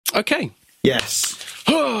Okay. Yes.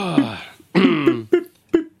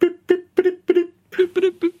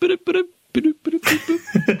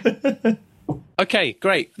 Okay,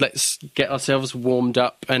 great. Let's get ourselves warmed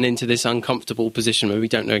up and into this uncomfortable position where we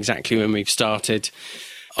don't know exactly when we've started.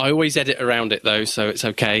 I always edit around it, though, so it's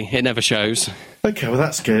okay. It never shows. Okay, well,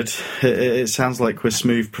 that's good. It sounds like we're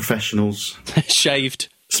smooth professionals. Shaved.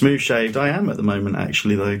 Smooth shaved. I am at the moment,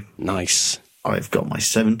 actually, though. Nice. I've got my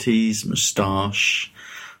 70s moustache.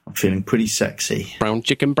 I'm feeling pretty sexy. Brown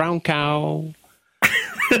chicken, brown cow.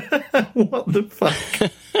 What the fuck?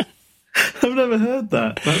 I've never heard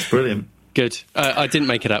that. That's brilliant. Good. I didn't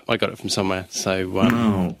make it up. I got it from somewhere. So,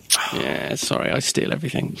 No. yeah, sorry, I steal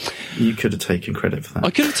everything. You could have taken credit for that.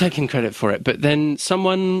 I could have taken credit for it, but then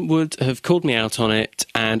someone would have called me out on it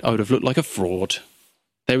and I would have looked like a fraud.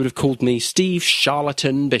 They would have called me Steve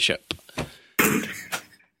Charlatan Bishop.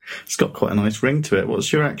 It's got quite a nice ring to it.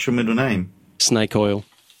 What's your actual middle name? Snake oil.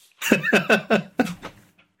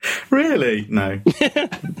 Really? No.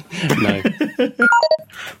 No.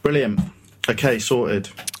 Brilliant. Okay, sorted.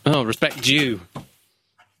 Oh, respect Jew.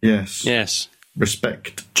 Yes. Yes.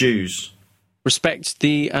 Respect Jews. Respect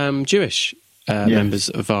the Jewish members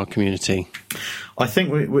of our community. I think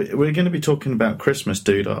we're going to be talking about Christmas,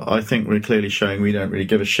 dude. I think we're clearly showing we don't really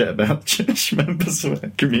give a shit about Jewish members of our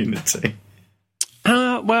community.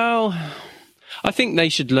 Well, I think they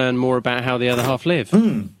should learn more about how the other half live.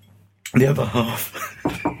 The other half.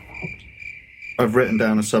 I've written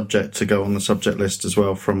down a subject to go on the subject list as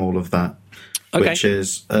well from all of that, which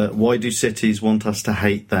is, why do cities want us to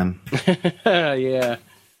hate them? Yeah.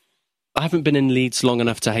 I haven't been in Leeds long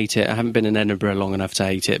enough to hate it. I haven't been in Edinburgh long enough to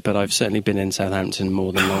hate it, but I've certainly been in Southampton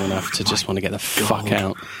more than long enough to just want to get the fuck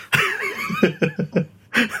out.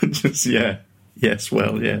 Yeah. Yes,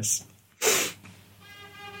 well, yes.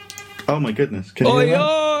 Oh, my goodness. Can you Oi, hear that?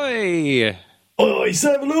 oi! Oi,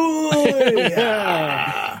 Savaloy!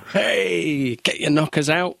 Hey, get your knockers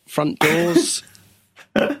out, front doors.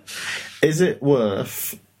 Is it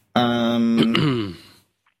worth...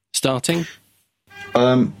 Starting?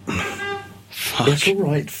 Fuck. It's all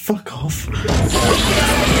right. Fuck off.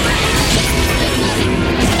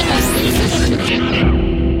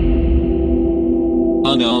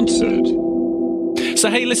 Unanswered. So,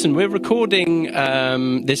 hey, listen, we're recording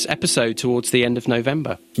this episode towards the end of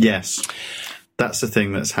November. Yes. That's the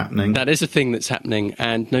thing that's happening. That is a thing that's happening,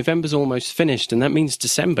 and November's almost finished, and that means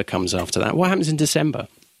December comes after that. What happens in December?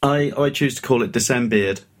 I choose to call it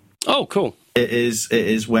Decembeard. Oh, cool. It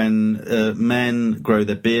is when men grow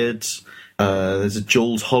their beards. There's a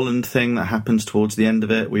Jules Holland thing that happens towards the end of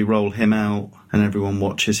it. We roll him out and everyone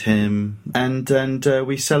watches him. And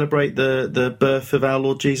we celebrate the birth of our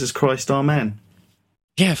Lord Jesus Christ, amen.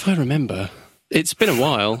 Yeah, if I remember. It's been a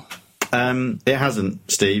while. It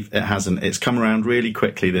hasn't, Steve. It hasn't. It's come around really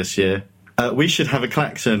quickly this year. We should have a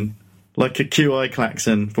klaxon, like a QI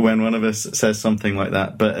klaxon, for when one of us says something like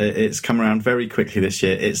that. But it's come around very quickly this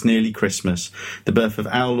year. It's nearly Christmas. The birth of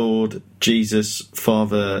our Lord Jesus,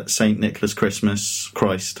 Father, St. Nicholas Christmas,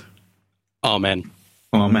 Christ. Amen.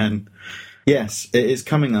 Amen. Yes, it is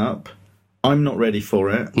coming up. I'm not ready for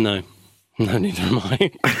it. No. No, neither am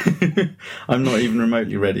I. I'm not even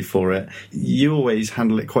remotely ready for it. You always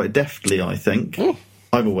handle it quite deftly, I think. Oh.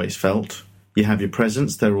 I've always felt. You have your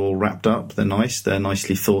presents, they're all wrapped up, they're nice, they're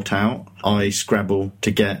nicely thought out. I scrabble to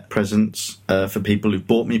get presents for people who've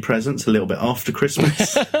bought me presents a little bit after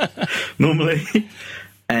Christmas, normally.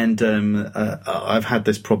 And I've had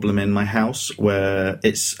this problem in my house where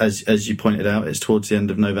it's, as you pointed out, it's towards the end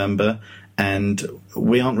of November, and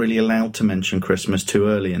we aren't really allowed to mention Christmas too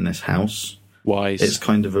early in this house. Wise. It's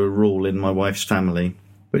kind of a rule in my wife's family,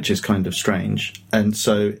 which is kind of strange. And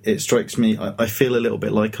so it strikes me, I feel a little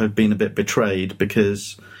bit like I've been a bit betrayed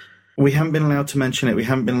because we haven't been allowed to mention it,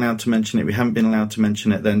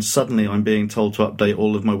 then suddenly I'm being told to update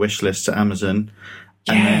all of my wish lists at Amazon.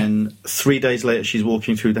 Yeah. And then 3 days later she's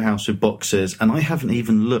walking through the house with boxes and I haven't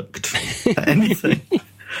even looked at anything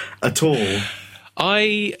at all.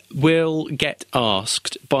 I will get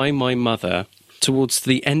asked by my mother towards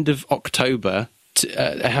the end of October,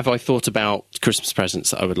 have I thought about Christmas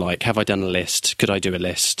presents that I would like? Have I done a list? Could I do a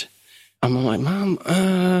list? I'm like, Mum,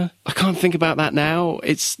 I can't think about that now.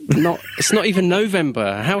 It's not even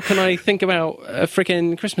November. How can I think about a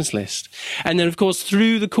freaking Christmas list? And then, of course,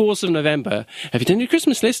 through the course of November, have you done your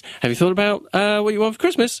Christmas list? Have you thought about what you want for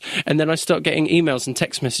Christmas? And then I start getting emails and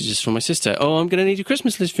text messages from my sister. Oh, I'm going to need your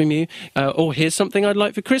Christmas list from you. Or here's something I'd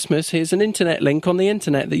like for Christmas. Here's an internet link on the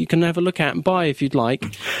internet that you can have a look at and buy if you'd like.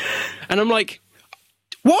 And I'm like,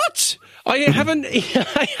 what? I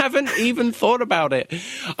haven't even thought about it.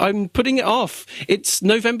 I'm putting it off. It's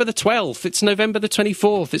November the 12th. It's November the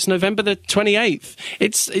 24th. It's November the 28th.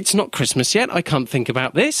 It's not Christmas yet. I can't think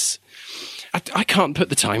about this. I can't put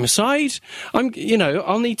the time aside.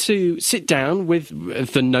 I'll need to sit down with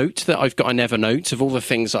the note that I've got an Evernote of all the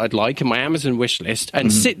things that I'd like in my Amazon wish list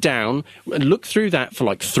and sit down and look through that for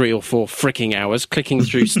like 3 or 4 freaking hours, clicking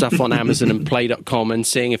through stuff on Amazon and Play.com and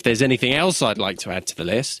seeing if there's anything else I'd like to add to the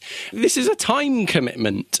list. This is a time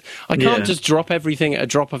commitment. I can't just drop everything at a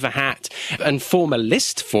drop of a hat and form a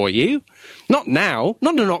list for you. Not now,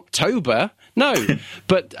 not in October. No,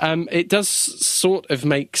 but it does sort of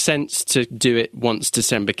make sense to do it once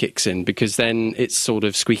December kicks in, because then it's sort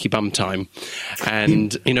of squeaky bum time.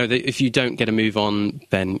 And, if you don't get a move on,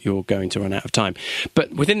 then you're going to run out of time.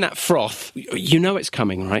 But within that froth, it's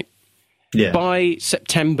coming, right? Yeah. By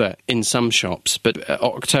September in some shops, but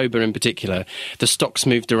October in particular, the stock's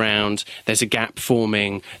moved around, there's a gap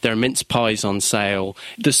forming, there are mince pies on sale,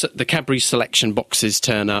 the Cadbury selection boxes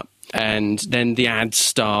turn up, and then the ads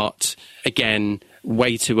start again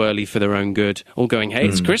way too early for their own good, all going, hey,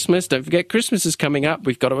 it's Christmas, don't forget Christmas is coming up,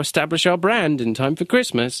 we've got to establish our brand in time for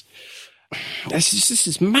Christmas. This is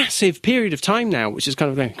this massive period of time now, which is kind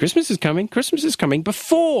of going, Christmas is coming,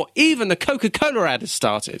 before even the Coca-Cola ad has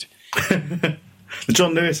started. The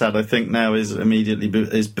John Lewis ad, I think, now is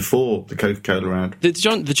before the Coca-Cola ad. The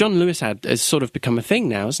John Lewis ad has sort of become a thing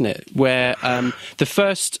now, isn't it? Where the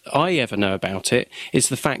first I ever know about it is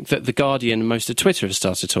the fact that The Guardian and most of Twitter have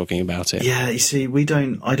started talking about it. Yeah, you see,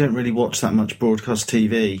 I don't really watch that much broadcast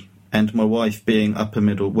TV. And my wife being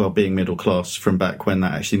being middle class from back when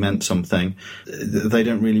that actually meant something, they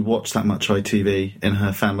don't really watch that much ITV in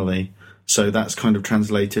her family. So that's kind of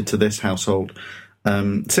translated to this household.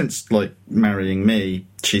 Since marrying me,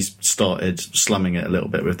 she's started slumming it a little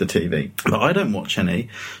bit with the TV, but I don't watch any.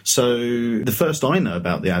 So the first I know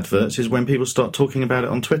about the adverts is when people start talking about it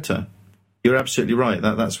on Twitter. You're absolutely right.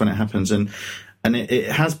 That's when it happens, and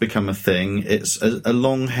it has become a thing. It's a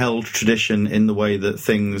long-held tradition in the way that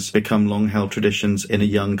things become long-held traditions in a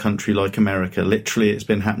young country like America. Literally, it's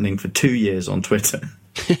been happening for 2 years on Twitter.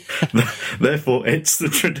 Therefore, it's the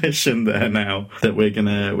tradition there now that we're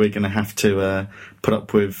gonna have to put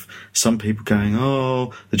up with some people going,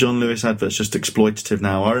 oh, the John Lewis advert's just exploitative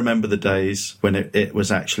now. I remember the days when it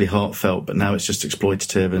was actually heartfelt, but now it's just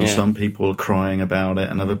exploitative, and some people are crying about it,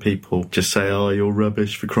 and other people just say, oh, you're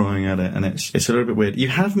rubbish for crying at it, and it's a little bit weird. You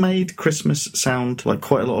have made Christmas sound like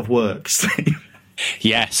quite a lot of work, Steve.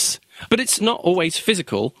 Yes, but it's not always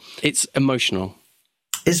physical, it's emotional.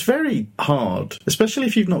 It's very hard, especially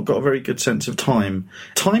if you've not got a very good sense of time.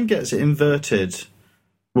 Time gets it inverted.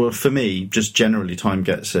 Well, for me, just generally time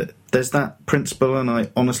gets it. There's that principle, and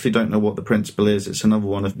I honestly don't know what the principle is. It's another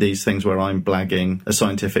one of these things where I'm blagging a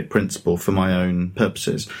scientific principle for my own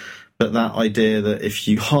purposes. But that idea that if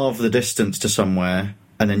you halve the distance to somewhere,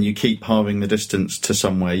 and then you keep halving the distance to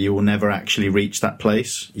somewhere, you will never actually reach that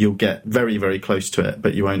place. You'll get very, very close to it,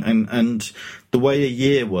 but you won't. And the way a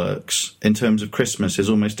year works in terms of Christmas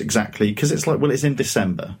is almost exactly, because it's it's in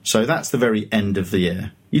December. So that's the very end of the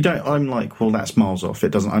year. I'm like, well, that's miles off.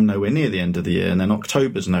 I'm nowhere near the end of the year. And then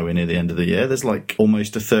October's nowhere near the end of the year. There's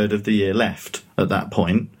almost a third of the year left at that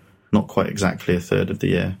point. Not quite exactly a third of the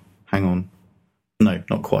year. Hang on. No,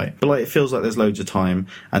 not quite. But it feels like there's loads of time,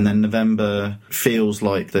 and then November feels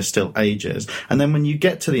like there's still ages. And then when you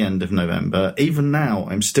get to the end of November, even now,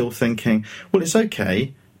 I'm still thinking, well, it's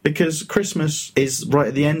okay, because Christmas is right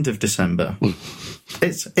at the end of December.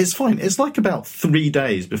 It's fine. It's about 3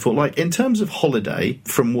 days before, in terms of holiday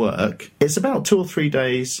from work, it's about 2 or 3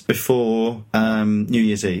 days before New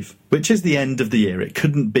Year's Eve, which is the end of the year. It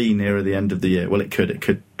couldn't be nearer the end of the year. Well, it could. It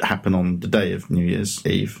could happen on the day of New Year's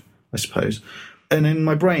Eve, I suppose. And in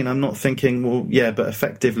my brain, I'm not thinking, well, yeah, but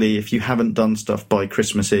effectively, if you haven't done stuff by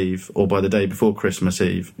Christmas Eve or by the day before Christmas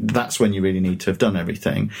Eve, that's when you really need to have done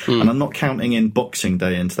everything. And I'm not counting in Boxing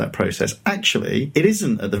Day into that process. Actually, it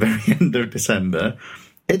isn't at the very end of December.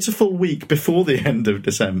 It's a full week before the end of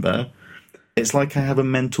December. It's like I have a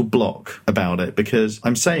mental block about it, because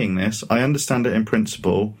I'm saying this, I understand it in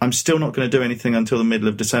principle, I'm still not going to do anything until the middle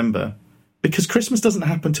of December. Because Christmas doesn't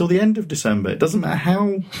happen till the end of December. It doesn't matter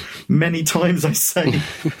how many times I say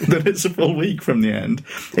that it's a full week from the end.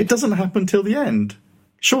 It doesn't happen till the end.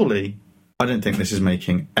 Surely. I don't think this is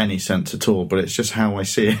making any sense at all, but it's just how I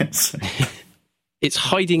see it. It's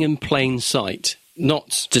hiding in plain sight,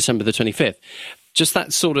 not December the 25th. Just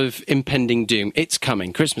that sort of impending doom. It's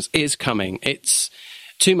coming. Christmas is coming. It's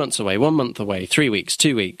 2 months away, 1 month away, 3 weeks,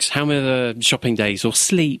 2 weeks. How many other shopping days or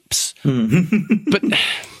sleeps? But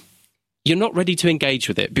you're not ready to engage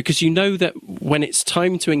with it because you know that when it's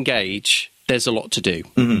time to engage, there's a lot to do.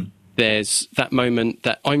 Mm-hmm. There's that moment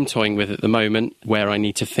that I'm toying with at the moment where I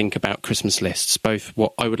need to think about Christmas lists, both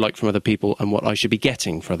what I would like from other people and what I should be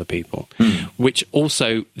getting for other people, which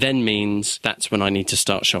also then means that's when I need to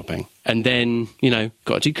start shopping. And then,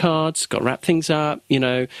 got to do cards, got to wrap things up,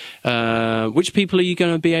 which people are you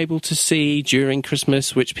going to be able to see during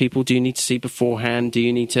Christmas? Which people do you need to see beforehand? Do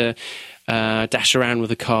you need to dash around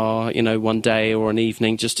with a car, one day or an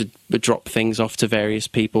evening just to drop things off to various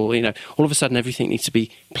people? All of a sudden everything needs to be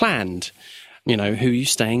planned. Who are you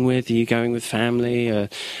staying with? Are you going with family? Are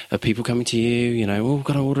people coming to you?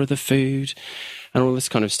 Got to order the food and all this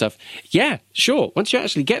kind of stuff. Yeah, sure. Once you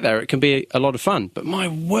actually get there, it can be a lot of fun. But my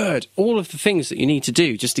word, all of the things that you need to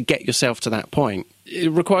do just to get yourself to that point,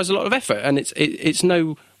 it requires a lot of effort. And it's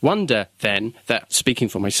no wonder then that, speaking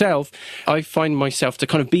for myself, I find myself to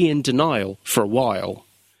kind of be in denial for a while,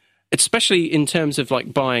 especially in terms of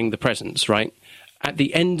like buying the presents, right? At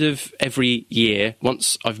the end of every year,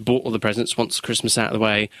 once I've bought all the presents, once Christmas out of the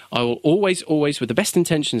way, I will always, with the best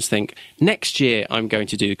intentions, think, next year I'm going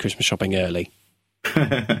to do Christmas shopping early.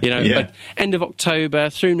 But end of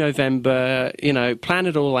October through November, plan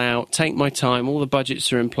it all out, take my time, all the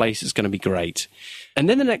budgets are in place, it's going to be great. And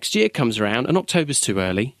then the next year comes around and October's too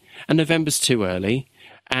early and November's too early.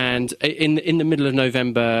 And in the middle of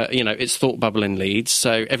November, it's thought bubble in Leeds.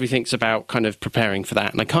 So everything's about kind of preparing for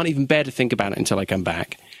that. And I can't even bear to think about it until I come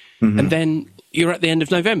back. Mm-hmm. And then you're at the end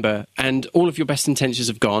of November and all of your best intentions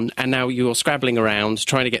have gone. And now you're scrabbling around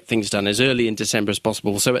trying to get things done as early in December as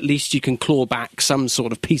possible. So at least you can claw back some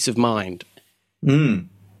sort of peace of mind. You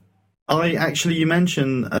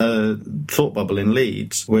mentioned Thought Bubble in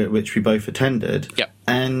Leeds, which we both attended. Yep.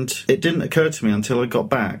 And it didn't occur to me until I got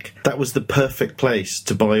back. That was the perfect place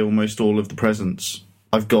to buy almost all of the presents.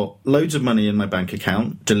 I've got loads of money in my bank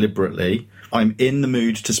account, deliberately. I'm in the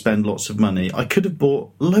mood to spend lots of money. I could have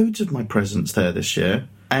bought loads of my presents there this year.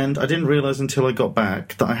 And I didn't realise until I got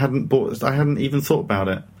back that I hadn't even thought about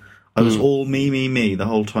it. I was all me the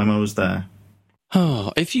whole time I was there.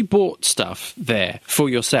 Oh, if you bought stuff there for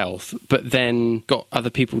yourself, but then got other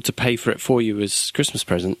people to pay for it for you as Christmas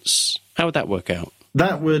presents, how would that work out?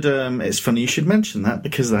 That would, it's funny you should mention that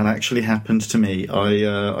because that actually happened to me.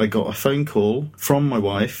 I got a phone call from my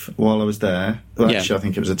wife while I was there. Well, actually, I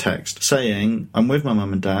think it was a text saying, I'm with my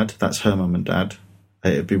mum and dad. That's her mum and dad.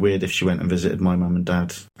 It'd be weird if she went and visited my mum and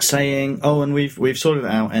dad. Saying, and we've sorted it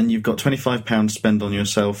out and you've got £25 to spend on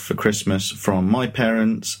yourself for Christmas from my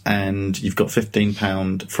parents and you've got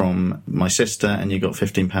 £15 from my sister and you've got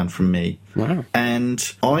 £15 from me. Wow. And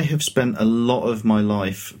I have spent a lot of my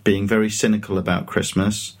life being very cynical about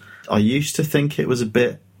Christmas. I used to think it was a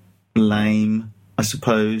bit lame, I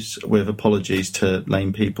suppose, with apologies to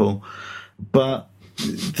lame people. But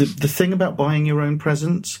the thing about buying your own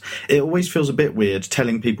presents, it always feels a bit weird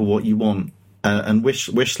telling people what you want. And wish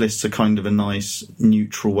lists are kind of a nice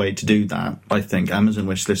neutral way to do that. I think Amazon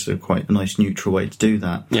wish lists are quite a nice neutral way to do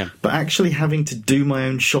that. Yeah. But actually having to do my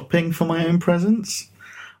own shopping for my own presents,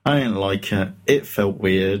 I didn't like it. It felt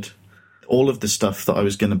weird. All of the stuff that I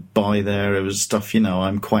was going to buy there, it was stuff,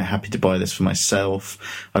 I'm quite happy to buy this for myself.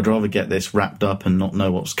 I'd rather get this wrapped up and not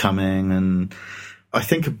know what's coming. And I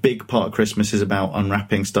think a big part of Christmas is about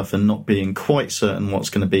unwrapping stuff and not being quite certain what's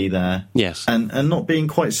going to be there. Yes. And not being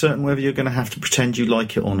quite certain whether you're going to have to pretend you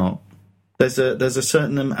like it or not. There's a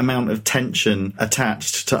certain amount of tension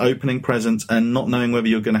attached to opening presents and not knowing whether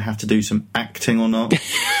you're going to have to do some acting or not.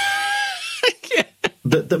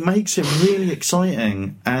 That makes it really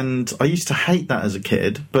exciting, and I used to hate that as a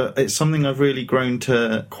kid, but it's something I've really grown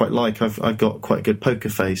to quite like. I've got quite a good poker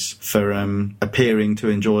face for appearing to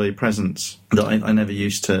enjoy presents that I never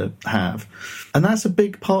used to have. And that's a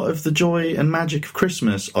big part of the joy and magic of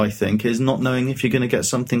Christmas, I think, is not knowing if you're going to get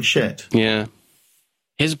something shit. Yeah.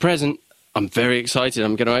 Here's a present. I'm very excited.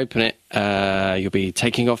 I'm going to open it. You'll be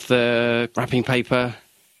taking off the wrapping paper.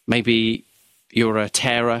 Maybe you're a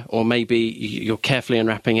tearer, or maybe you're carefully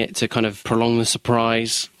unwrapping it to kind of prolong the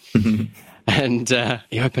surprise. And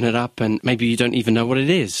you open it up and maybe you don't even know what it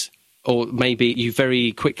is. Or maybe you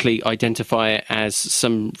very quickly identify it as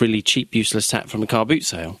some really cheap, useless hat from a car boot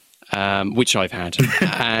sale, which I've had.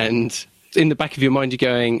 And in the back of your mind, you're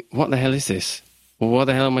going, what the hell is this? Well, what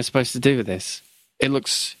the hell am I supposed to do with this? It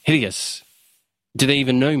looks hideous. Do they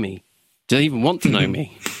even know me? Do they even want to know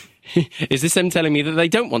me? Is this them telling me that they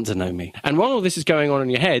don't want to know me? And while all this is going on in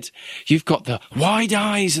your head, you've got the wide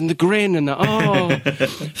eyes and the grin and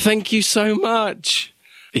the, thank you so much.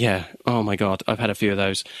 Yeah, oh my God, I've had a few of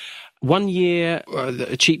those. One year,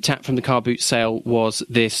 a cheap tap from the car boot sale was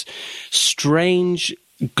this strange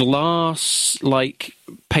glass, like,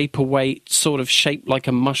 paperweight, sort of shaped like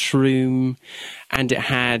a mushroom, and it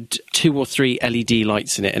had 2 or 3 LED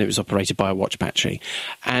lights in it, and it was operated by a watch battery.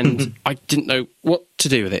 And I didn't know what to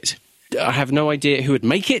do with it. I have no idea who would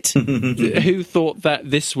make it, who thought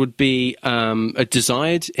that this would be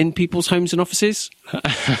desired in people's homes and offices.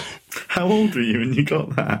 How old were you when you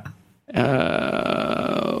got that?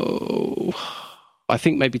 I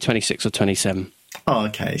think maybe 26 or 27. Oh,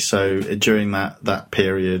 okay. So during that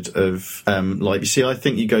period of, like, you see, I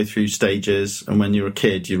think you go through stages, and when you're a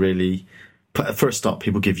kid, you really, for a start,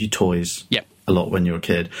 people give you toys a lot when you're a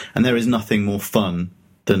kid. And there is nothing more fun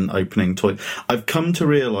than opening toys. I've come to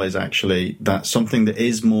realise, actually, that something that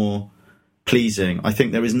is more pleasing, I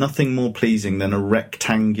think there is nothing more pleasing than a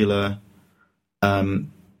rectangular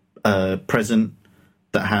present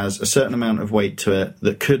that has a certain amount of weight to it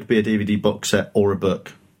that could be a DVD box set or a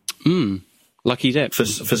book. Lucky dip. For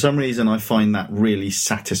some reason, I find that really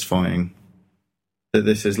satisfying. That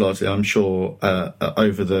this is largely, I'm sure,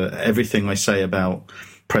 over everything I say about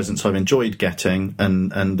presents I've enjoyed getting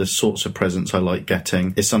and the sorts of presents I like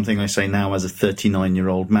getting is something I say now as a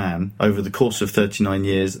 39-year-old man. Over the course of 39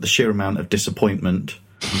 years, the sheer amount of disappointment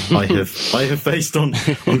I have faced on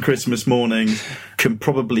Christmas mornings can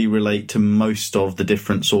probably relate to most of the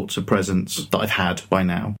different sorts of presents that I've had by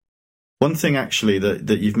now. One thing, actually,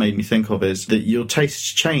 that you've made me think of is that your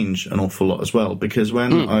tastes change an awful lot as well, because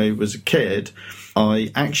when I was a kid,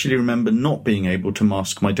 I actually remember not being able to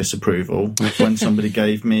mask my disapproval when somebody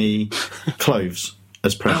gave me cloves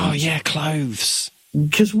as presents. Oh, yeah, cloves.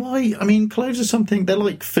 Because why? I mean, cloves are something, they're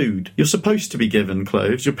like food. You're supposed to be given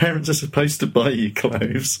cloves. Your parents are supposed to buy you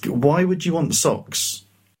cloves. Why would you want socks?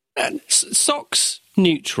 Socks,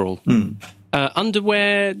 neutral.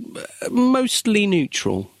 Underwear, mostly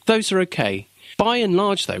neutral. Those are okay. By and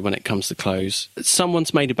large, though, when it comes to clothes,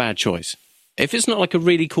 someone's made a bad choice. If it's not like a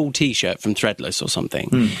really cool T-shirt from Threadless or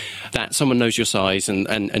something, that someone knows your size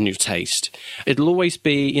and your taste, it'll always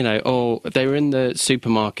be, you know, oh, they were in the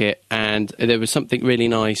supermarket and there was something really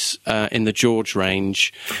nice in the George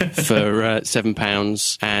range for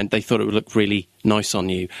 £7 and they thought it would look really nice on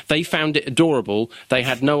you. They found it adorable. They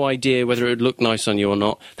had no idea whether it would look nice on you or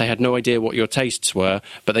not. They had no idea what your tastes were,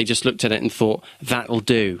 but they just looked at it and thought, that'll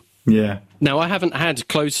do. Yeah. Now, I haven't had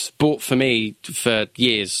clothes bought for me for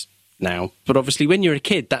years now, but obviously when you're a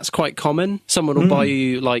kid, that's quite common. Someone will buy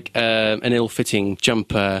you like an ill-fitting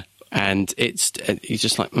jumper and you're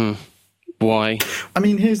just like, why? I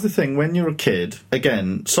mean, here's the thing. When you're a kid,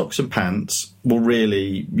 again, socks and pants, well,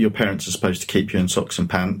 really, your parents are supposed to keep you in socks and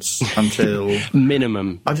pants until...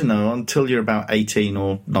 minimum. I don't know, until you're about 18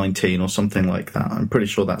 or 19 or something like that. I'm pretty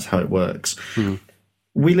sure that's how it works.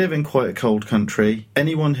 We live in quite a cold country.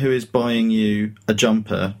 Anyone who is buying you a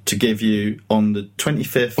jumper to give you on the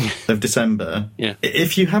 25th of December,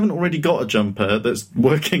 if you haven't already got a jumper that's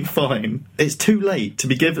working fine, it's too late to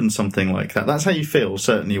be given something like that. That's how you feel,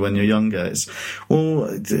 certainly, when you're younger. It's,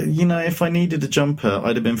 well, you know, if I needed a jumper,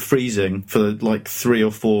 I'd have been freezing for like 3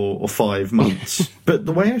 or 4 or 5 months. But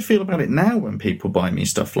the way I feel about it now when people buy me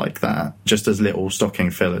stuff like that, just as little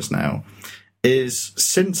stocking fillers now, is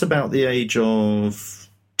since about the age of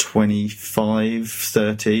 25,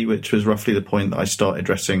 30, which was roughly the point that I started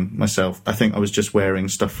dressing myself. I think I was just wearing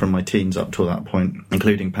stuff from my teens up till that point,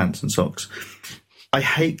 including pants and socks. I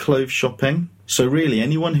hate clothes shopping. So really,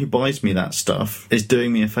 anyone who buys me that stuff is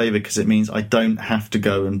doing me a favour because it means I don't have to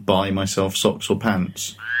go and buy myself socks or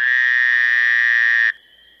pants.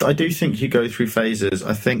 I do think you go through phases.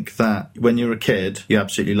 I think that when you're a kid, you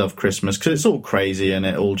absolutely love Christmas because it's all crazy and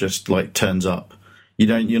it all just like turns up.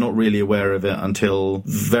 You're not really aware of it until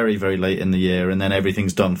very, very late in the year, and then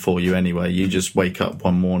everything's done for you anyway. You just wake up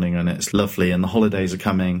one morning and it's lovely, and the holidays are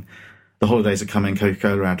coming.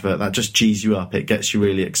 Coca-Cola advert, that just G's you up. It gets you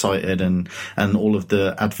really excited, and all of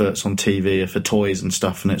the adverts on TV are for toys and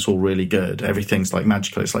stuff, and it's all really good. Everything's like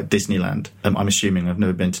magical. It's like Disneyland. I'm assuming I've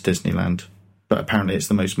never been to Disneyland, but apparently it's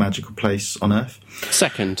the most magical place on Earth.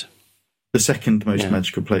 Second. The second most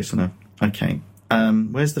magical place on Earth. Okay.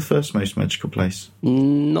 Where's the first most magical place?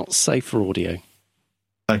 Not safe for audio.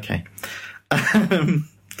 Okay.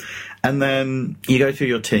 And then you go through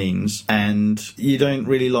your teens and you don't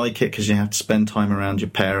really like it because you have to spend time around your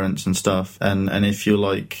parents and stuff. And if you're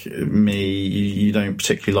like me, you don't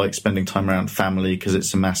particularly like spending time around family because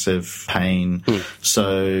it's a massive pain.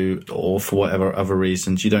 So, or for whatever other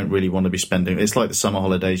reasons, you don't really want to be spending... It's like the summer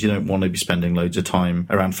holidays. You don't want to be spending loads of time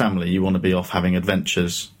around family. You want to be off having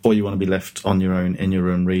adventures, or you want to be left on your own, in your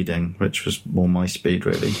room reading, which was more my speed,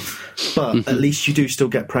 really. But at least you do still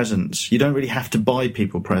get presents. You don't really have to buy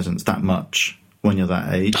people presents that much when you're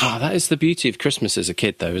that age. Ah, that is the beauty of Christmas as a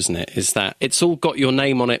kid, though, isn't it? Is that it's all got your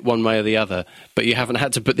name on it one way or the other, but you haven't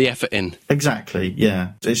had to put the effort in. Exactly,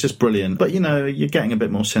 yeah. It's just brilliant. But, you're getting a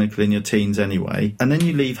bit more cynical in your teens anyway. And then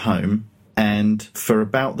you leave home, and for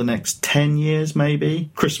about the next 10 years, maybe,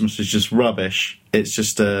 Christmas is just rubbish. It's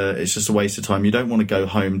just a waste of time. You don't want to go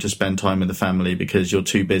home to spend time with the family because you're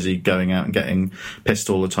too busy going out and getting pissed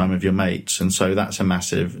all the time with your mates. And so that's a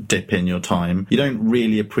massive dip in your time. You don't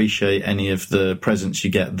really appreciate any of the presents you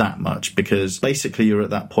get that much because basically you're at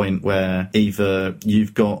that point where either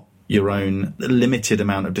you've got your own limited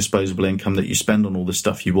amount of disposable income that you spend on all the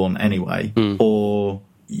stuff you want anyway, or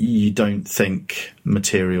you don't think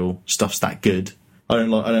material stuff's that good. I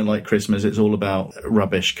don't like Christmas. It's all about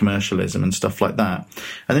rubbish commercialism and stuff like that.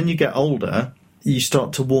 And then you get older, you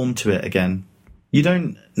start to warm to it again. You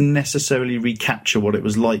don't necessarily recapture what it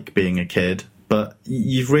was like being a kid, but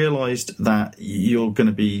you've realised that you're going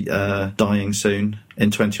to be dying soon in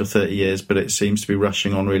 20 or 30 years, but it seems to be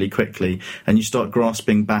rushing on really quickly. And you start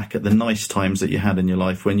grasping back at the nice times that you had in your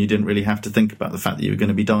life when you didn't really have to think about the fact that you were going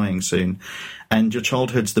to be dying soon. And your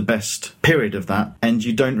childhood's the best period of that, and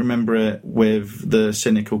you don't remember it with the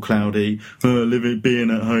cynical, cloudy, being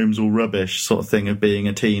at home's all rubbish sort of thing of being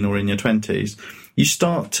a teen or in your 20s. You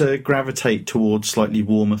start to gravitate towards slightly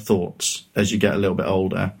warmer thoughts as you get a little bit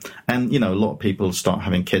older. And, a lot of people start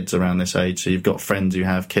having kids around this age, so you've got friends who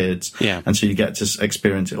have kids, and so you get to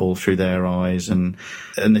experience it all through their eyes. And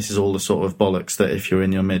this is all the sort of bollocks that if you're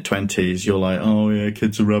in your mid-20s, you're like, oh yeah,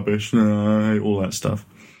 kids are rubbish, no, I hate all that stuff.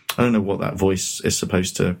 I don't know what that voice is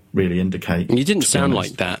supposed to really indicate. You didn't sound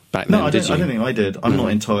like that back then, did you? I don't think I did. I'm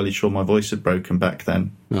not entirely sure my voice had broken back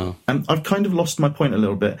then. No. And I've kind of lost my point a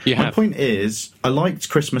little bit. My point is, I liked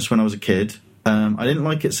Christmas when I was a kid. I didn't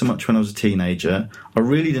like it so much when I was a teenager. I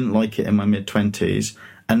really didn't like it in my mid-20s.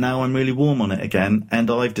 And now I'm really warm on it again.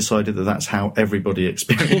 And I've decided that that's how everybody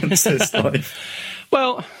experiences life.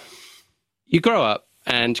 Well, you grow up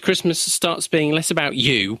and Christmas starts being less about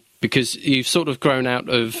you, because you've sort of grown out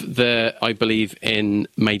of the, I believe in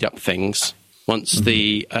made-up things. Once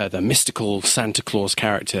the mystical Santa Claus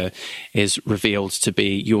character is revealed to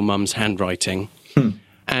be your mum's handwriting.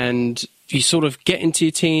 And you sort of get into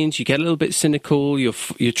your teens, you get a little bit cynical,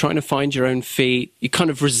 you're trying to find your own feet. You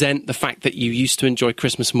kind of resent the fact that you used to enjoy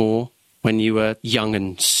Christmas more when you were young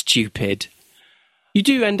and stupid. You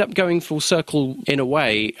do end up going full circle in a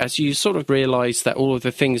way as you sort of realise that all of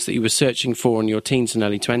the things that you were searching for in your teens and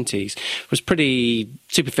early 20s was pretty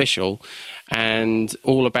superficial and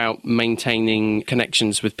all about maintaining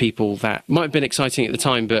connections with people that might have been exciting at the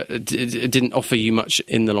time but it didn't offer you much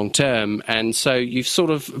in the long term. And so you've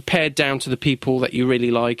sort of pared down to the people that you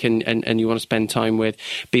really like and you want to spend time with,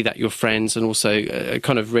 be that your friends, and also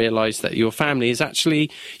kind of realise that your family is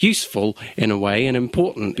actually useful in a way and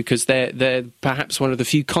important because they're perhaps one of the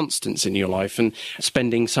few constants in your life, and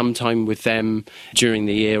spending some time with them during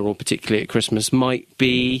the year or particularly at Christmas might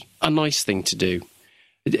be a nice thing to do.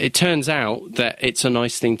 It turns out that it's a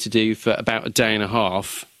nice thing to do for about a day and a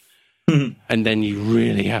half, and then you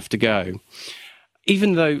really have to go.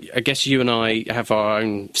 Even though I guess you and I have our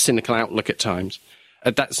own cynical outlook at times,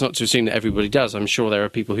 that's not to assume that everybody does. I'm sure there are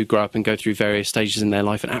people who grow up and go through various stages in their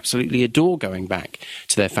life and absolutely adore going back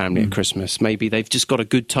to their family at Christmas. Maybe they've just got a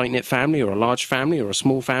good tight-knit family or a large family or a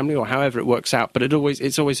small family or however it works out, but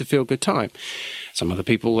it's always a feel-good time. Some other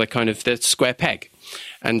people, they're square peg.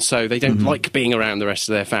 And so they don't like being around the rest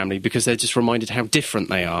of their family because they're just reminded how different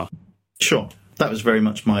they are. Sure. That was very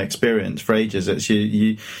much my experience for ages. It's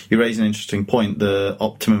you raise an interesting point. The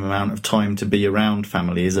optimum amount of time to be around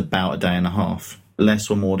family is about a day and a half, less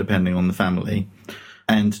or more depending on the family.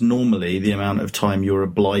 And normally the amount of time you're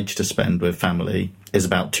obliged to spend with family is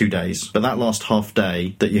about 2 days. But that last half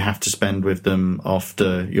day that you have to spend with them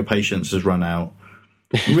after your patience has run out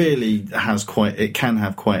really can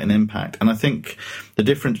have quite an impact. And I think the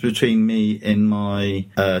difference between me in my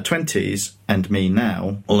 20s and me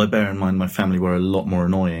now, although bear in mind my family were a lot more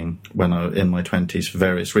annoying when I was in my 20s for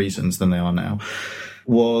various reasons than they are now,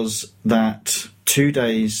 was that 2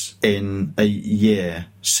 days in a year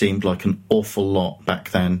seemed like an awful lot back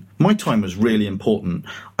then. My time was really important.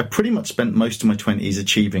 I pretty much spent most of my 20s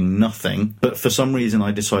achieving nothing, but for some reason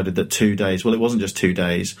I decided that 2 days, well, it wasn't just 2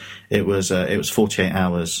 days, it was 48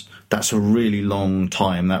 hours. That's a really long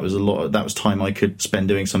time. That was time I could spend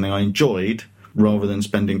doing something I enjoyed rather than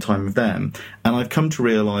spending time with them. And I've come to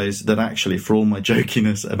realise that actually, for all my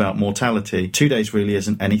jokiness about mortality, 2 days really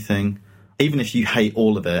isn't anything. Even if you hate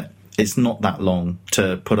all of it, it's not that long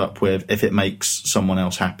to put up with if it makes someone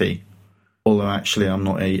else happy. Although actually I'm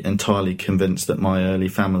not entirely convinced that my early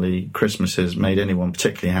family Christmases made anyone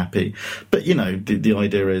particularly happy. But, you know, the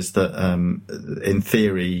idea is that in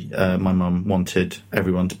theory my mum wanted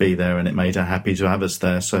everyone to be there and it made her happy to have us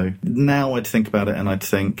there. So now I'd think about it and I'd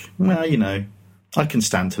think, well, you know, I can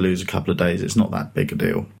stand to lose a couple of days. It's not that big a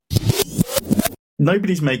deal.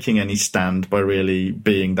 Nobody's making any stand by really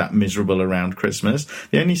being that miserable around Christmas.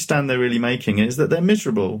 The only stand they're really making is that they're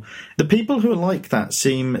miserable. The people who are like that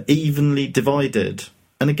seem evenly divided.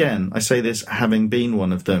 And again, I say this having been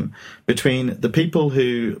one of them, between the people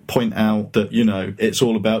who point out that, you know, it's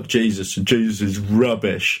all about Jesus and Jesus is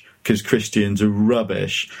rubbish because Christians are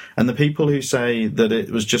rubbish, and the people who say that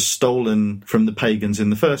it was just stolen from the pagans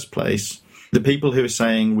in the first place. The people who are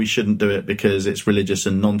saying we shouldn't do it because it's religious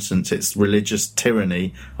and nonsense, it's religious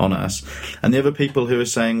tyranny on us. And the other people who are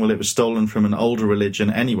saying, well, it was stolen from an older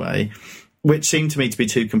religion anyway, which seem to me to be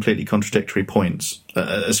two completely contradictory points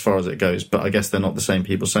as far as it goes. But I guess they're not the same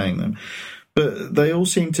people saying them. But they all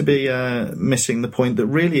seem to be missing the point that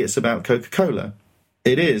really it's about Coca-Cola.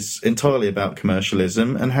 It is entirely about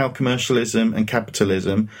commercialism and how commercialism and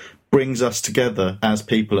capitalism brings us together as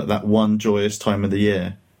people at that one joyous time of the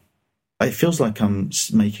year. It feels like I'm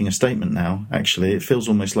making a statement now, actually. It feels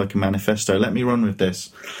almost like a manifesto. Let me run with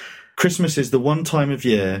this. Christmas is the one time of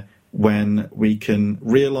year when we can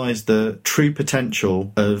realise the true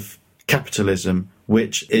potential of capitalism,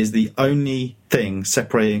 which is the only thing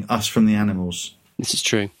separating us from the animals. This is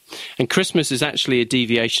true. And Christmas is actually a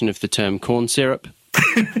deviation of the term corn syrup.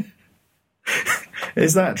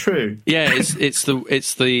 Is that true? Yeah, it's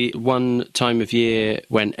the one time of year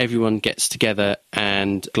when everyone gets together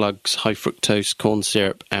and glugs high fructose corn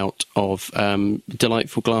syrup out of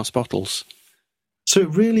delightful glass bottles. So it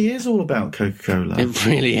really is all about Coca-Cola. It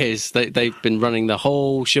really is. They've been running the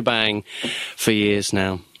whole shebang for years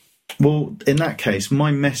now. Well, in that case,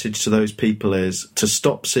 my message to those people is to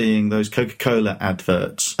stop seeing those Coca-Cola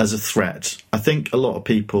adverts as a threat. I think a lot of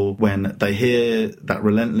people, when they hear that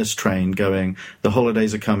relentless train going, the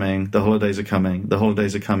holidays are coming, the holidays are coming, the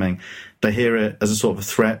holidays are coming, they hear it as a sort of a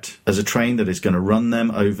threat, as a train that is going to run them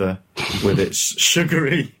over with its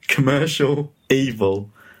sugary commercial evil,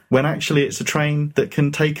 when actually it's a train that can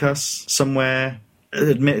take us somewhere,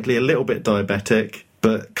 admittedly a little bit diabetic,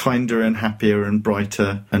 but kinder and happier and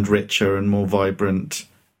brighter and richer and more vibrant.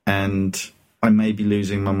 And I may be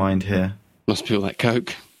losing my mind here. Must be all that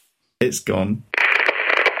Coke. It's gone.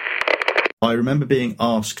 I remember being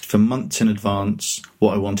asked for months in advance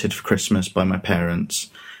what I wanted for Christmas by my parents,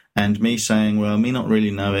 and me saying, well, me not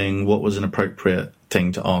really knowing what was an appropriate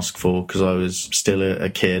thing to ask for, because I was still a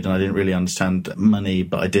kid and I didn't really understand money,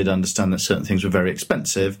 but I did understand that certain things were very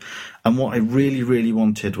expensive. And what I really, really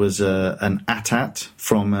wanted was an AT-AT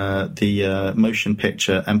from the motion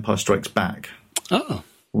picture Empire Strikes Back. Oh.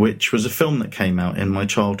 Which was a film that came out in my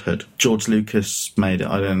childhood. George Lucas made it.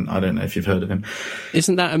 I don't know if you've heard of him.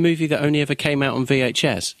 Isn't that a movie that only ever came out on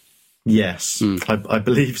VHS? Yes, I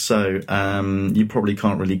believe so. You probably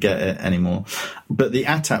can't really get it anymore. But the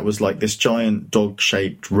AT-AT was like this giant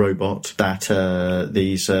dog-shaped robot that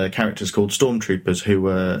these characters called stormtroopers, who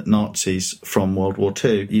were Nazis from World War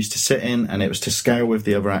II, used to sit in, and it was to scale with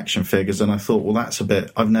the other action figures. And I thought, well, that's a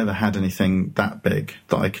bit... I've never had anything that big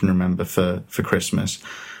that I can remember for Christmas.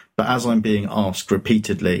 But as I'm being asked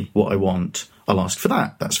repeatedly what I want, I'll ask for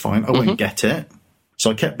that. That's fine. I won't get it. So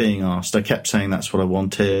I kept being asked. I kept saying that's what I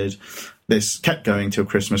wanted. This kept going till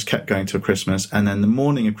Christmas, and then the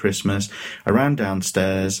morning of Christmas, I ran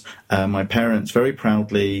downstairs. My parents very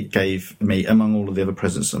proudly gave me, among all of the other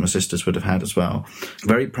presents that my sisters would have had as well,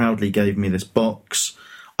 very proudly gave me this box.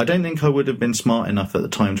 I don't think I would have been smart enough at the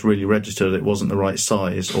time to really register that it wasn't the right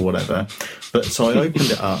size or whatever. But so I opened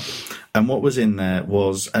it up, and what was in there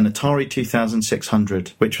was an Atari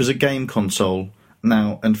 2600, which was a game console.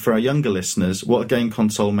 Now, and for our younger listeners, what a game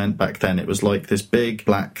console meant back then, it was like this big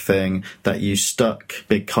black thing that you stuck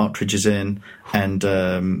big cartridges in, and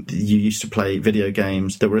you used to play video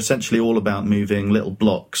games that were essentially all about moving little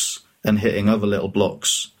blocks and hitting other little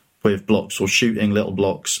blocks with blocks, or shooting little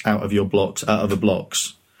blocks out of your blocks at other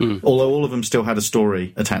blocks. Although all of them still had a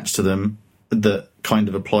story attached to them that kind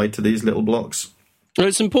of applied to these little blocks. Well,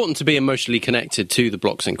 it's important to be emotionally connected to the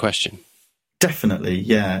blocks in question. Definitely,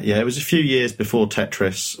 yeah. It was a few years before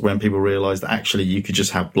Tetris when people realised that actually you could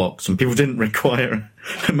just have blocks and people didn't require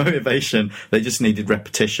a motivation. They just needed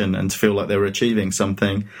repetition and to feel like they were achieving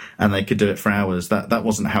something, and they could do it for hours. That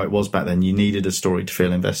wasn't how it was back then. You needed a story to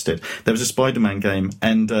feel invested. There was a Spider-Man game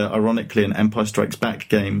and, ironically, an Empire Strikes Back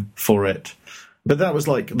game for it. But that was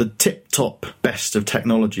like the tip-top best of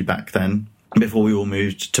technology back then. before we all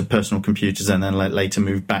moved to personal computers and then later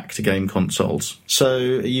moved back to game consoles. So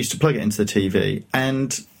I used to plug it into the TV.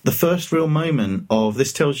 And the first real moment of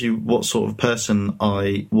this tells you what sort of person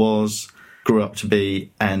I grew up to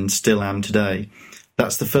be, and still am today.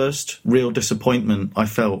 That's the first real disappointment I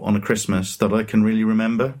felt on a Christmas that I can really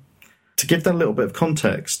remember. To give that a little bit of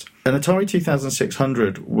context, an Atari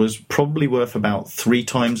 2600 was probably worth about 3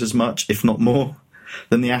 times as much, if not more,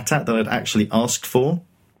 than the AT-AT that I'd actually asked for.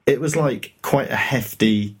 It was like quite a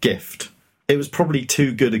hefty gift. It was probably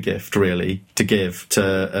too good a gift, really, to give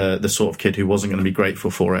to the sort of kid who wasn't going to be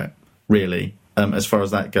grateful for it, really, as far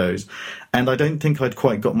as that goes. And I don't think I'd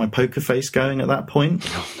quite got my poker face going at that point.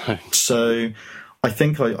 Oh, no. So I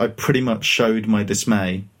think I pretty much showed my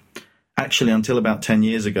dismay. Actually, until about 10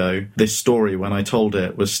 years ago, this story, when I told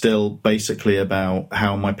it, was still basically about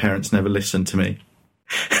how my parents never listened to me.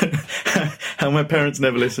 How my parents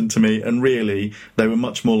never listened to me, and really they were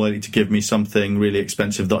much more likely to give me something really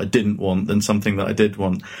expensive that I didn't want than something that I did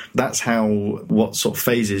want. That's what sort of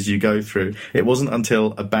phases you go through. It wasn't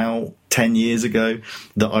until about 10 years ago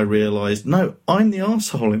that I realised, no, I'm the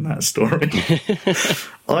arsehole in that story.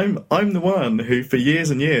 I'm the one who for years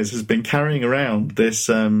and years has been carrying around this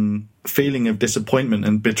feeling of disappointment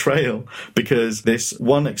and betrayal because this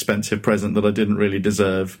one expensive present that I didn't really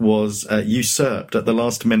deserve was usurped at the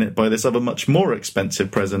last minute by this other much more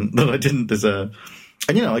expensive present that I didn't deserve.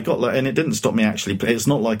 And, I got and it didn't stop me actually. It's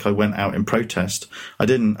not like I went out in protest. I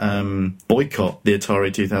didn't boycott the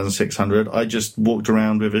Atari 2600. I just walked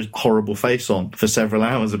around with a horrible face on for several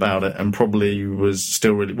hours about it and probably was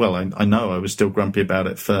still really, I know I was still grumpy about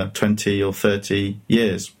it for 20 or 30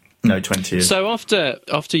 years. No, 20 years. So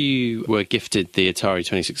after you were gifted the Atari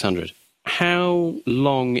 2600, how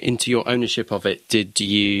long into your ownership of it did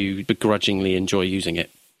you begrudgingly enjoy using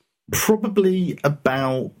it? Probably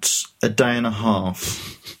about a day and a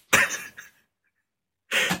half.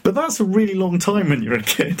 But that's a really long time when you're a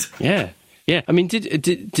kid. Yeah. I mean,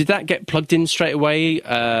 did that get plugged in straight away?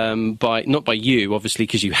 Not by you, obviously,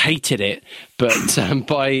 because you hated it, but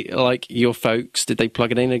by like your folks? Did they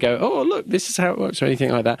plug it in and go, "Oh, look, this is how it works," or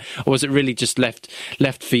anything like that? Or was it really just left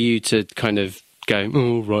for you to kind of go,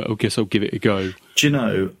 "Oh, right, I guess I'll give it a go"? Do you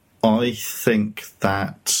know? I think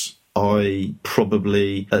that I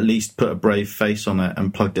probably at least put a brave face on it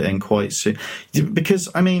and plugged it in quite soon. Because,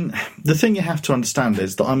 I mean, the thing you have to understand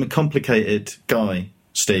is that I'm a complicated guy,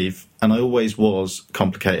 Steve, and I always was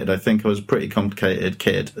complicated. I think I was a pretty complicated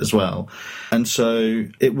kid as well. And so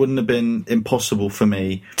it wouldn't have been impossible for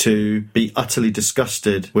me to be utterly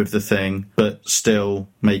disgusted with the thing, but still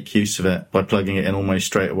make use of it by plugging it in almost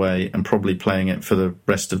straight away and probably playing it for the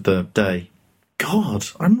rest of the day. God,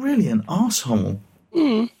 I'm really an arsehole.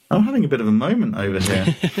 I'm having a bit of a moment over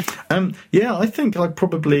here. I think I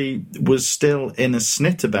probably was still in a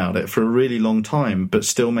snit about it for a really long time, but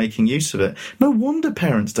still making use of it. No wonder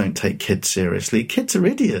parents don't take kids seriously. Kids are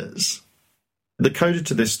idiots. The coda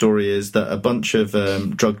to this story is that a bunch of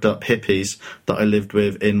drugged up hippies that I lived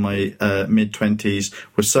with in my mid-20s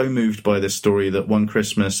were so moved by this story that one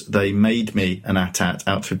Christmas they made me an AT-AT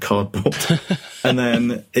out of cardboard. And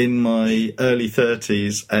then in my early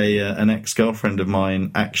 30s, an ex-girlfriend of mine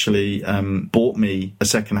actually bought me a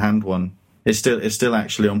second-hand one. It's still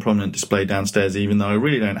actually on prominent display downstairs, even though I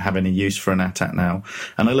really don't have any use for an AT-AT now.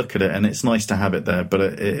 And I look at it, and it's nice to have it there, but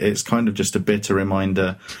it's kind of just a bitter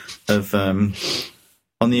reminder of on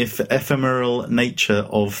the ephemeral nature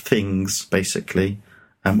of things, basically,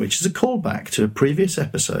 which is a callback to a previous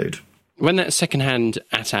episode. When that second-hand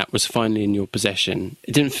AT-AT was finally in your possession,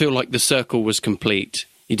 it didn't feel like the circle was complete.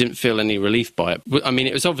 You didn't feel any relief by it. I mean,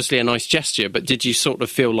 it was obviously a nice gesture, but did you sort of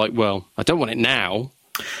feel like, well, I don't want it now?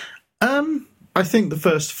 I think the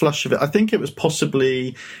first flush of it, I think it was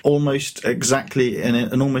possibly almost exactly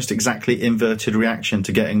an almost exactly inverted reaction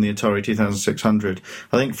to getting the Atari 2600.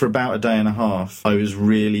 I think for about a day and a half, I was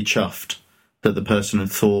really chuffed that the person had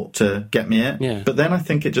thought to get me it. Yeah. But then I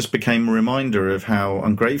think it just became a reminder of how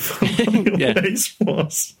ungrateful I always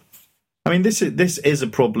was. I mean, this is a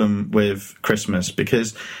problem with Christmas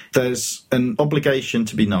because there's an obligation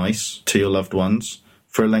to be nice to your loved ones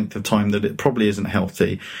for a length of time that it probably isn't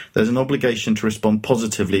healthy. There's an obligation to respond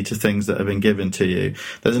positively to things that have been given to you.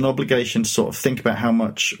 There's an obligation to sort of think about how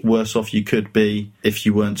much worse off you could be if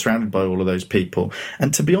you weren't surrounded by all of those people.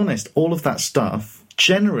 And to be honest, all of that stuff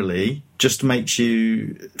generally just makes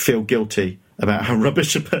you feel guilty about how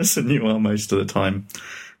rubbish a person you are most of the time.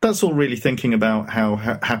 That's all really thinking about how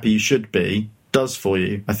happy you should be does for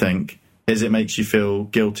you, I think. Is it makes you feel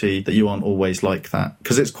guilty that you aren't always like that.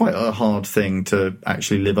 Because it's quite a hard thing to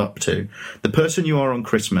actually live up to. The person you are on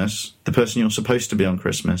Christmas, the person you're supposed to be on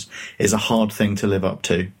Christmas, is a hard thing to live up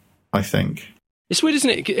to. I think. It's weird,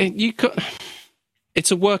 isn't it?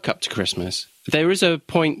 It's a work up to Christmas. There is a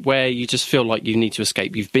point where you just feel like you need to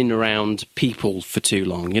escape. You've been around people for too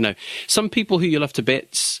long. You know, some people who you love to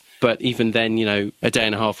bits, but even then, you know, a day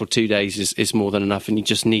and a half or 2 days is more than enough, and you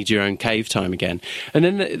just need your own cave time again. And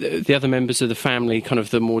then the other members of the family, kind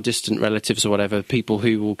of the more distant relatives or whatever, people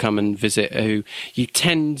who will come and visit, who you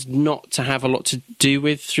tend not to have a lot to do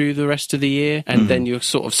with through the rest of the year, and then you're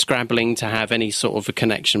sort of scrabbling to have any sort of a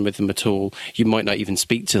connection with them at all. You might not even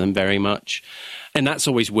speak to them very much. And that's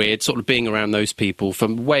always weird, sort of being around those people for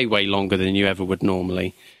way, way longer than you ever would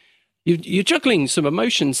normally. You're juggling some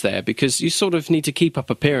emotions there because you sort of need to keep up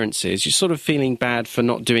appearances. You're sort of feeling bad for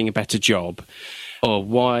not doing a better job. Or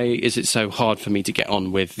why is it so hard for me to get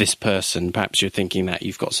on with this person? Perhaps you're thinking that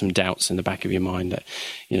you've got some doubts in the back of your mind that,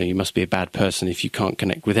 you know, you must be a bad person if you can't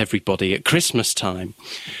connect with everybody at Christmas time.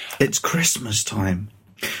 It's Christmas time.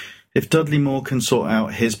 If Dudley Moore can sort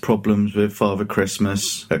out his problems with Father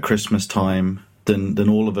Christmas at Christmas time, then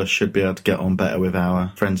all of us should be able to get on better with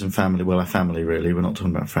our friends and family. Well, our family, really. We're not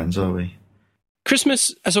talking about friends, are we?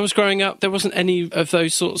 Christmas, as I was growing up, there wasn't any of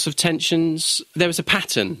those sorts of tensions. There was a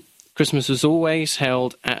pattern. Christmas was always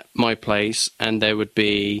held at my place, and there would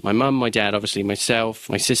be my mum, my dad, obviously myself,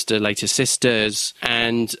 my sister, later sisters,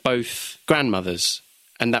 and both grandmothers.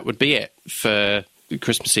 And that would be it for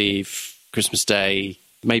Christmas Eve, Christmas Day,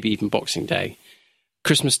 maybe even Boxing Day.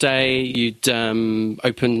 Christmas Day, you'd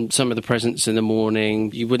open some of the presents in the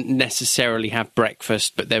morning. You wouldn't necessarily have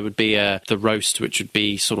breakfast, but there would be the roast, which would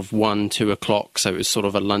be sort of 1, 2 o'clock. So it was sort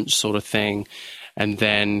of a lunch sort of thing. And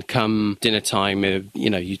then come dinner time, you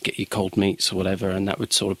know, you'd get your cold meats or whatever, and that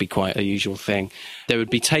would sort of be quite a usual thing. There would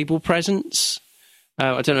be table presents.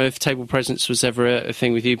 I don't know if table presents was ever a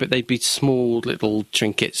thing with you, but they'd be small little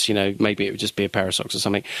trinkets, you know, maybe it would just be a pair of socks or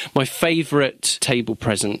something. My favourite table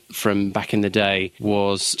present from back in the day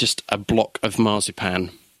was just a block of marzipan.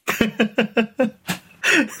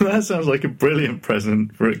 That sounds like a brilliant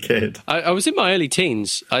present for a kid. I was in my early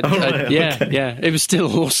teens. Yeah, it was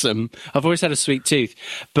still awesome. I've always had a sweet tooth,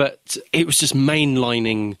 but it was just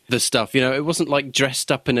mainlining the stuff. You know, it wasn't like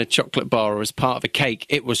dressed up in a chocolate bar or as part of a cake.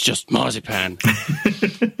 It was just marzipan.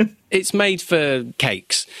 It's made for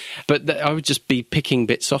cakes, but I would just be picking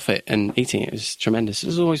bits off it and eating it. It was tremendous.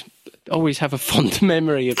 It was always have a fond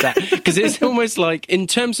memory of that, because it's almost like, in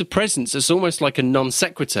terms of presents, it's almost like a non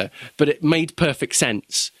sequitur, but it made perfect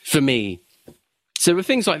sense for me. So with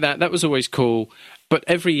things like that was always cool. But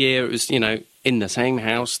every year it was, you know, in the same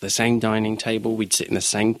house, the same dining table, we'd sit in the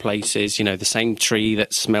same places, you know, the same tree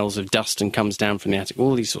that smells of dust and comes down from the attic,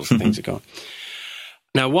 all these sorts of things are gone.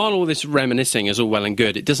 Now, while all this reminiscing is all well and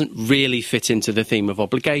good, it doesn't really fit into the theme of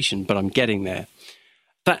obligation, but I'm getting there.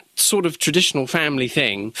 That sort of traditional family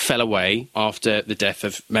thing fell away after the death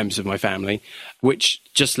of members of my family, which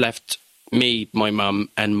just left me, my mum,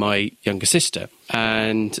 and my younger sister.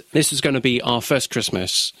 And this was going to be our first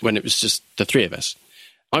Christmas when it was just the three of us.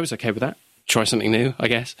 I was okay with that. Try something new, I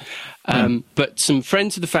guess. But some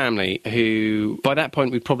friends of the family who, by that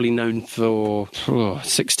point, we'd probably known for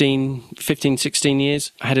 15, 16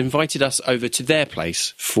 years, had invited us over to their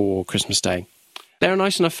place for Christmas Day. They're a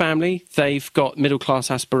nice enough family. They've got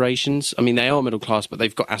middle-class aspirations. I mean, they are middle-class, but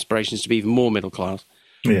they've got aspirations to be even more middle-class.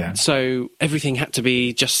 Yeah. So everything had to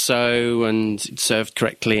be just so and served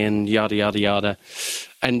correctly and yada, yada, yada.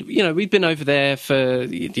 And, you know, we'd been over there for,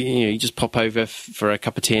 you know, you just pop over for a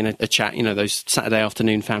cup of tea and a chat, you know, those Saturday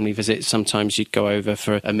afternoon family visits. Sometimes you'd go over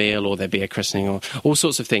for a meal, or there'd be a christening, or all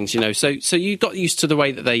sorts of things, you know. So you got used to the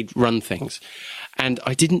way that they'd run things. And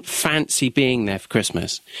I didn't fancy being there for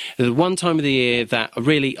Christmas. The one time of the year that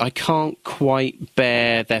really I can't quite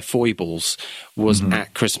bear their foibles was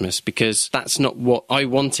at Christmas, because that's not what I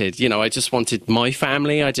wanted. You know, I just wanted my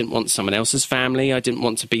family. I didn't want someone else's family. I didn't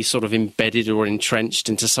want to be sort of embedded or entrenched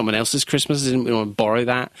into someone else's Christmas. I didn't want to borrow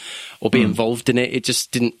that or be involved in it. It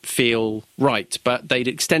just didn't feel right. But they'd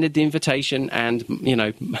extended the invitation, and, you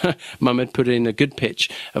know, Mum had put in a good pitch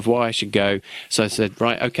of why I should go. So I said,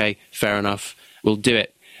 right, okay, fair enough. We'll do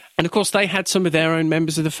it. And of course, they had some of their own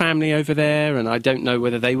members of the family over there, and I don't know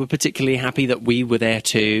whether they were particularly happy that we were there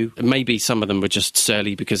too. Maybe some of them were just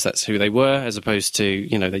surly because that's who they were, as opposed to,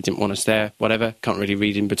 you know, they didn't want us there, whatever. Can't really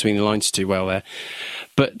read in between the lines too well there.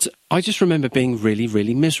 But I just remember being really,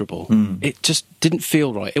 really miserable. It just didn't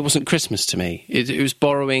feel right. It wasn't Christmas to me. It was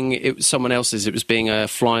borrowing, it was someone else's. It was being a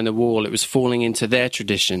fly on the wall. It was falling into their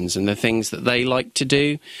traditions and the things that they like to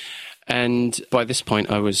do. And by this point,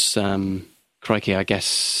 I was... crikey, I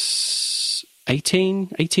guess 18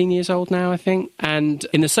 years old now, I think. And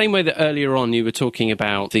in the same way that earlier on you were talking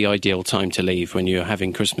about the ideal time to leave when you're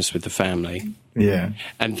having Christmas with the family. Yeah.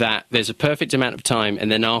 And that there's a perfect amount of time,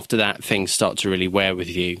 and then after that, things start to really wear with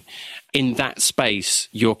you. In that space,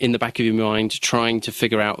 you're in the back of your mind trying to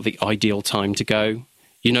figure out the ideal time to go.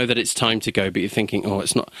 You know that it's time to go, but you're thinking, oh,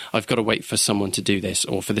 it's not, I've got to wait for someone to do this,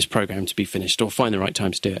 or for this program to be finished, or find the right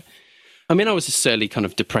time to do it. I mean, I was a surly kind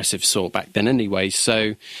of depressive sort back then anyway,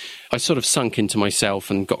 so I sort of sunk into myself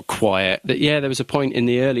and got quiet. There was a point in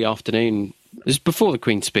the early afternoon, it was before the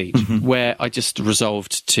Queen's speech, where I just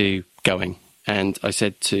resolved to going. And I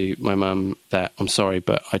said to my mum that, I'm sorry,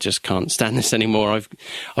 but I just can't stand this anymore.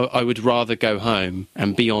 I would rather go home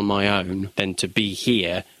and be on my own than to be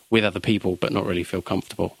here with other people but not really feel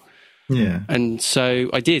comfortable. Yeah. And so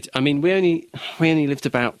I did. I mean, we only lived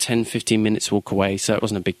about 10, 15 minutes walk away, so it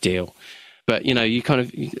wasn't a big deal. But, you know, you kind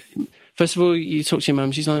of... First of all, you talk to your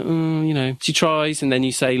mum, she's like, you know, she tries, and then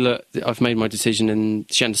you say, look, I've made my decision,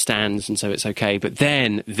 and she understands, and so it's okay. But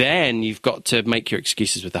then you've got to make your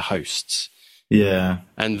excuses with the hosts. Yeah.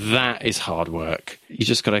 And that is hard work. You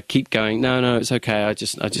just got to keep going, no, it's okay, I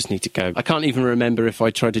just need to go. I can't even remember if I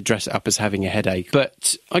tried to dress it up as having a headache.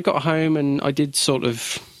 But I got home, and I did sort of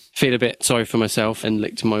feel a bit sorry for myself and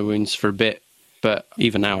licked my wounds for a bit. But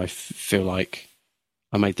even now, I feel like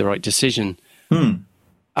I made the right decision.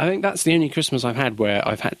 I think that's the only Christmas I've had where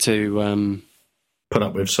I've had to... put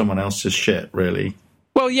up with someone else's shit, really.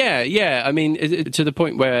 Well, yeah. I mean, to the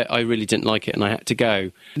point where I really didn't like it and I had to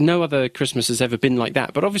go. No other Christmas has ever been like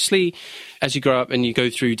that. But obviously, as you grow up and you go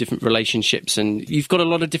through different relationships, and you've got a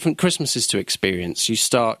lot of different Christmases to experience. You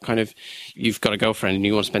start you've got a girlfriend and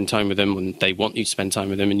you want to spend time with them, and they want you to spend time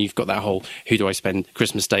with them. And you've got that whole, who do I spend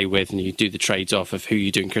Christmas Day with? And you do the trades off of who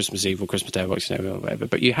you're doing Christmas Eve or Christmas Day or Boxing Day or whatever.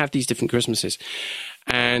 But you have these different Christmases.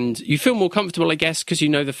 And you feel more comfortable, I guess, because you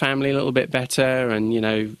know the family a little bit better, and, you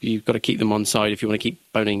know, you've got to keep them on side if you want to keep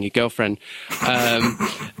boning your girlfriend.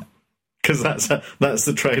 Because that's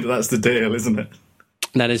the trade, that's the deal, isn't it?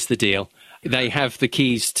 That is the deal. They have the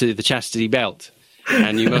keys to the chastity belt,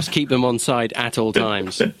 and you must keep them on side at all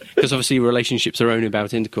times, because obviously relationships are only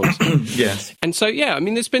about intercourse. Yes. And so, yeah, I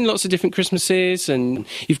mean, there's been lots of different Christmases, and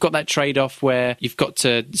you've got that trade-off where you've got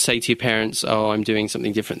to say to your parents, oh, I'm doing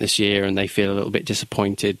something different this year, and they feel a little bit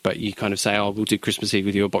disappointed, but you kind of say, oh, we'll do Christmas Eve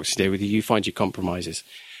with you or Boxing Day with you. You find your compromises.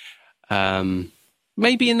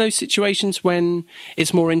 Maybe in those situations when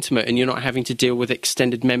it's more intimate and you're not having to deal with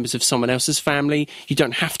extended members of someone else's family, you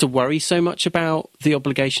don't have to worry so much about the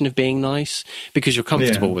obligation of being nice because you're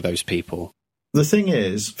comfortable with those people. The thing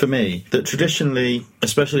is, for me, that traditionally,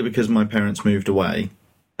 especially because my parents moved away,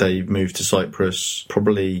 they moved to Cyprus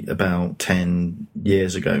probably about 10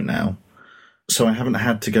 years ago now. So I haven't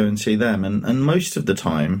had to go and see them. And most of the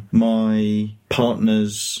time, my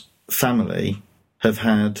partner's family have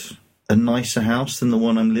had a nicer house than the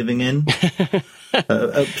one I'm living in at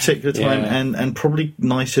a particular time, and probably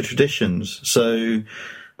nicer traditions. So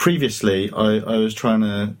previously, I was trying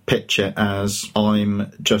to pitch it as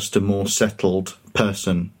I'm just a more settled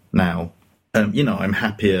person now. You know, I'm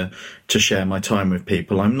happier to share my time with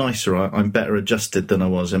people. I'm nicer. I'm better adjusted than I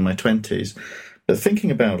was in my 20s. But thinking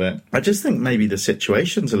about it, I just think maybe the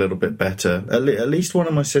situation's a little bit better. At least one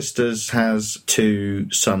of my sisters has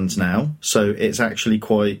 2 sons now, so it's actually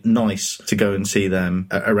quite nice to go and see them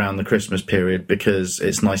around the Christmas period because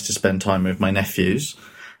it's nice to spend time with my nephews.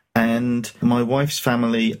 And my wife's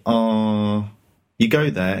family you go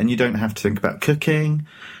there and you don't have to think about cooking.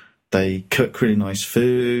 They cook really nice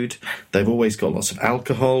food. They've always got lots of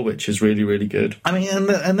alcohol, which is really, really good. I mean,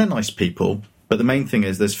 and they're nice people. But the main thing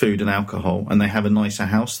is there's food and alcohol, and they have a nicer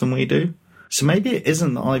house than we do. So maybe it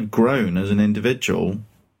isn't that I've grown as an individual,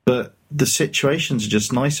 but the situations are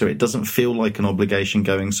just nicer. It doesn't feel like an obligation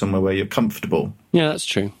going somewhere where you're comfortable. Yeah, that's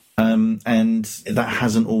true. And that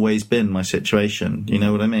hasn't always been my situation. You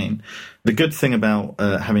know what I mean? The good thing about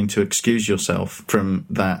having to excuse yourself from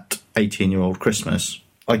that 18-year-old Christmas,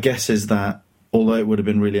 I guess, is that although it would have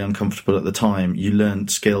been really uncomfortable at the time, you learned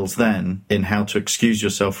skills then in how to excuse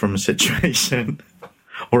yourself from a situation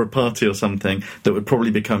or a party or something that would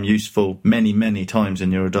probably become useful many, many times in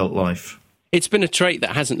your adult life. It's been a trait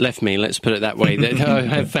that hasn't left me, let's put it that way, that I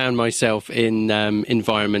have found myself in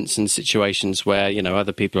environments and situations where, you know,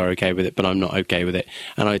 other people are okay with it, but I'm not okay with it.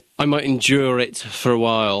 And I might endure it for a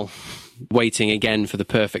while, waiting again for the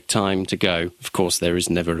perfect time to go. Of course, there is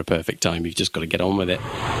never a perfect time. You've just got to get on with it.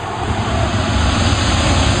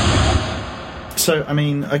 So, I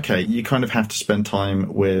mean, okay, you kind of have to spend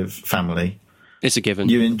time with family. It's a given.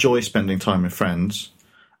 You enjoy spending time with friends.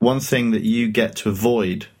 One thing that you get to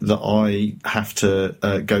avoid that I have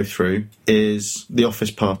to go through is the office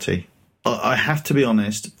party. I have to be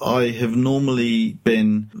honest, I have normally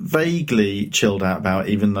been vaguely chilled out about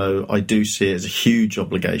it, even though I do see it as a huge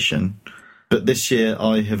obligation. But this year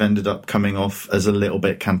I have ended up coming off as a little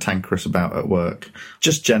bit cantankerous about at work.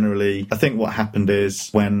 Just generally, I think what happened is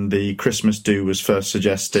when the Christmas do was first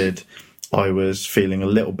suggested, I was feeling a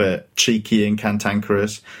little bit cheeky and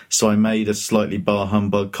cantankerous, so I made a slightly bar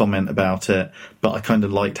humbug comment about it, but I kind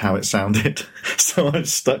of liked how it sounded, so I've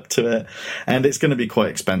stuck to it. And it's going to be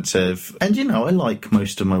quite expensive. And, you know, I like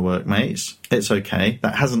most of my workmates. It's okay.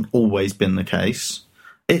 That hasn't always been the case.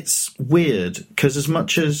 It's weird, because as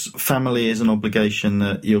much as family is an obligation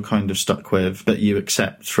that you're kind of stuck with, that you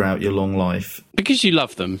accept throughout your long life. Because you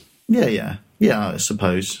love them. Yeah, I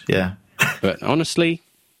suppose, yeah. But honestly,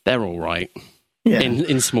 they're all right. Yeah.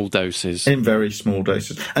 In small doses. In very small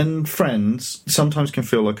doses. And friends sometimes can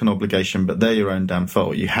feel like an obligation, but they're your own damn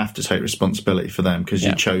fault. You have to take responsibility for them because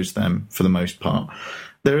you chose them for the most part.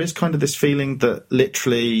 There is kind of this feeling that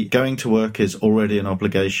literally going to work is already an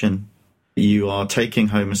obligation. You are taking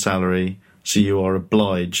home a salary, so you are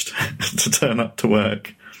obliged to turn up to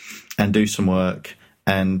work and do some work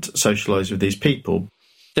and socialise with these people.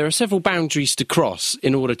 There are several boundaries to cross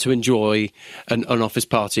in order to enjoy an office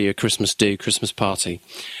party, a Christmas do, Christmas party.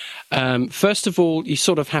 First of all, you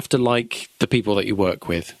sort of have to like the people that you work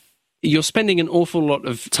with. You're spending an awful lot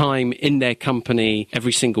of time in their company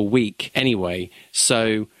every single week anyway,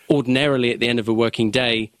 so ordinarily at the end of a working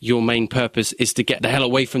day, your main purpose is to get the hell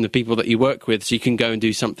away from the people that you work with so you can go and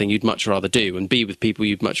do something you'd much rather do and be with people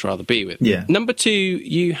you'd much rather be with. Yeah. Number two,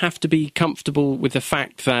 you have to be comfortable with the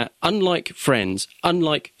fact that unlike friends,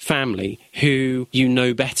 unlike family who you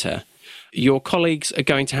know better, your colleagues are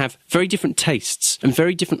going to have very different tastes and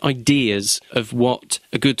very different ideas of what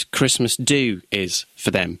a good Christmas do is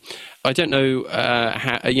for them. I don't know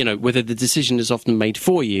whether the decision is often made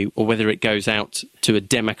for you or whether it goes out to a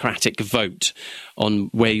democratic vote on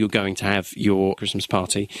where you're going to have your Christmas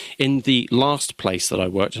party. In the last place that I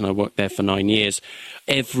worked, and I worked there for 9 years,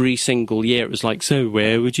 every single year it was like, so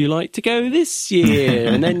where would you like to go this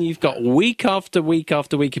year? And then you've got week after week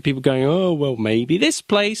after week of people going, oh, well, maybe this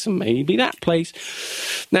place and maybe that place.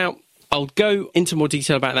 Now, I'll go into more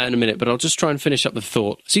detail about that in a minute, but I'll just try and finish up the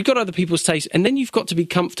thought. So you've got other people's tastes, and then you've got to be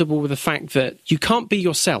comfortable with the fact that you can't be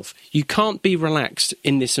yourself. You can't be relaxed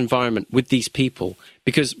in this environment with these people.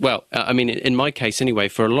 Because, well, in my case anyway,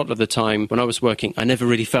 for a lot of the time when I was working, I never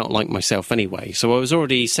really felt like myself anyway. So I was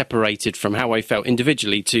already separated from how I felt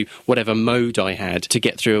individually to whatever mode I had to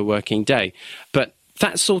get through a working day. But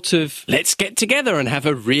that sort of, let's get together and have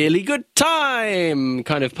a really good time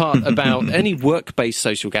kind of part about any work-based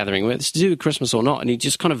social gathering, whether it's to do with Christmas or not, and you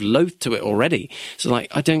just kind of loathe to it already. So, like,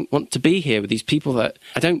 I don't want to be here with these people that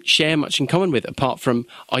I don't share much in common with, apart from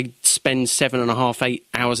I spend 7.5, 8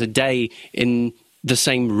 hours a day in the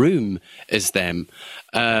same room as them.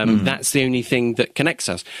 That's the only thing that connects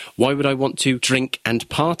us. Why would I want to drink and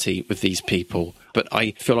party with these people? But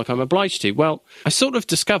I feel like I'm obliged to. Well, I sort of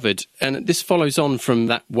discovered, and this follows on from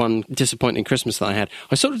that one disappointing Christmas that I had,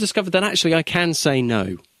 I sort of discovered that actually I can say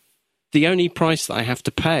no. The only price that I have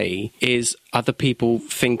to pay is other people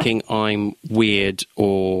thinking I'm weird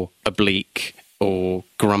or oblique or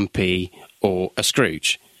grumpy or a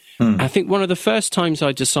Scrooge. I think one of the first times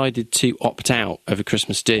I decided to opt out of a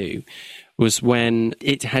Christmas do was when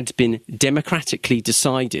it had been democratically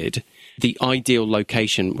decided the ideal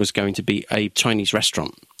location was going to be a Chinese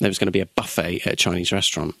restaurant. There was going to be a buffet at a Chinese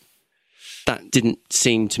restaurant. That didn't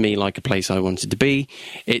seem to me like a place I wanted to be.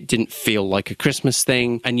 It didn't feel like a Christmas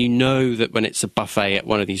thing. And you know that when it's a buffet at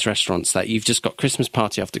one of these restaurants that you've just got Christmas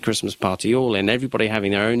party after Christmas party all in, everybody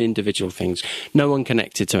having their own individual things, no one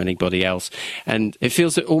connected to anybody else. And it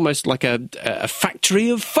feels almost like a factory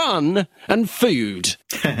of fun and food.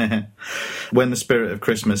 When the spirit of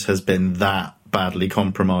Christmas has been that badly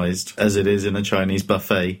compromised as it is in a Chinese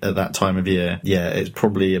buffet at that time of year, yeah, it's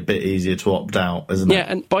probably a bit easier to opt out, isn't it? Yeah,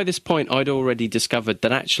 and by this point, I'd already discovered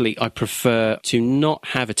that actually I prefer to not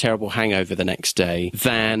have a terrible hangover the next day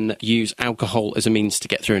than use alcohol as a means to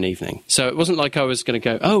get through an evening. So it wasn't like I was going to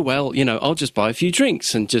go, oh, well, I'll just buy a few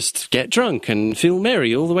drinks and just get drunk and feel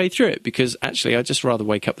merry all the way through it, because actually I'd just rather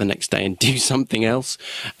wake up the next day and do something else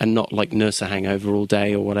and not like nurse a hangover all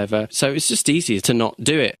day or whatever. So it's just easier to not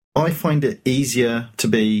do it. I find it easier to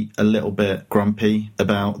be a little bit grumpy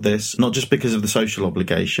about this, not just because of the social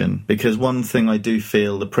obligation, because one thing I do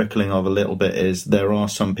feel the prickling of a little bit is there are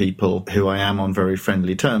some people who I am on very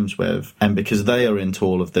friendly terms with, and because they are into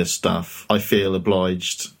all of this stuff, I feel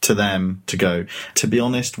obliged to them to go. To be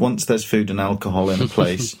honest, once there's food and alcohol in a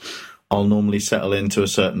place, I'll normally settle into a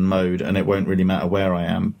certain mode and it won't really matter where I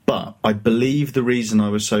am. But I believe the reason I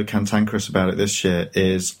was so cantankerous about it this year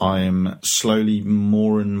is I'm slowly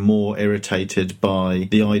more and more irritated by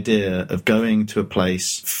the idea of going to a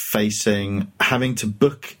place having to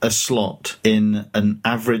book a slot in an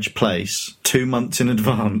average place 2 months in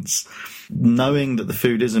advance, knowing that the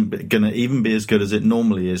food isn't going to even be as good as it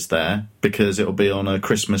normally is there because it'll be on a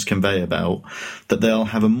Christmas conveyor belt, that they'll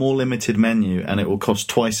have a more limited menu and it will cost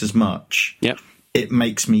twice as much. Yep. It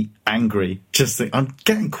makes me angry. I'm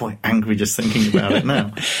getting quite angry just thinking about it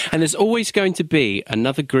now. And there's always going to be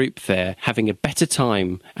another group there having a better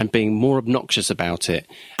time and being more obnoxious about it.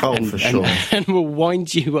 Oh, for sure. And will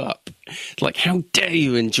wind you up. Like, how dare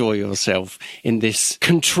you enjoy yourself in this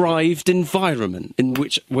contrived environment in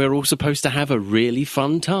which we're all supposed to have a really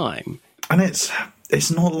fun time? And it's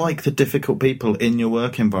not like the difficult people in your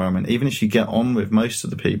work environment, even if you get on with most of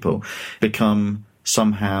the people, become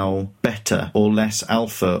somehow better or less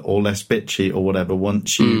alpha or less bitchy or whatever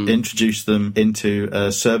once you introduce them into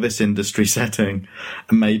a service industry setting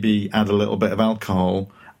and maybe add a little bit of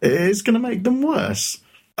alcohol. It's going to make them worse.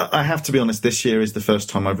 I have to be honest, this year is the first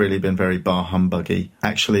time I've really been very bar humbuggy.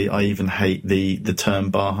 Actually, I even hate the term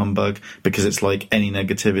bar humbug because it's like any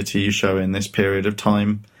negativity you show in this period of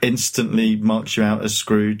time instantly marks you out as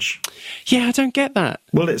Scrooge. Yeah, I don't get that.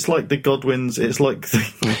 Well, it's like the Godwins, it's like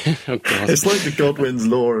it's like the Godwins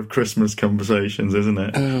law of Christmas conversations, isn't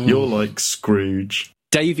it? You're like Scrooge.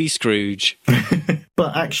 Davy Scrooge.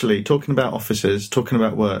 But actually, talking about offices, talking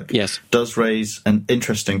about work, yes, does raise an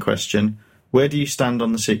interesting question. Where do you stand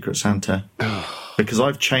on the Secret Santa? Because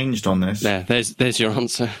I've changed on this. There's your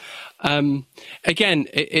answer. Again,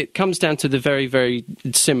 it comes down to the very, very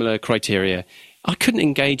similar criteria. I couldn't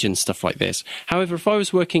engage in stuff like this. However, if I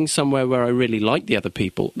was working somewhere where I really liked the other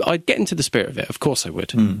people, I'd get into the spirit of it. Of course I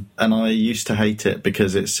would. And I used to hate it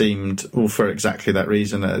because it seemed, well, for exactly that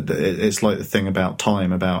reason. It's like the thing about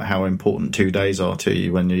time, about how important 2 days are to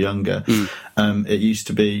you when you're younger. It used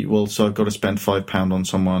to be, well, so I've got to spend £5 on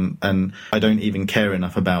someone and I don't even care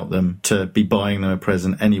enough about them to be buying them a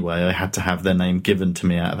present anyway. I had to have their name given to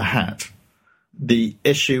me out of a hat. The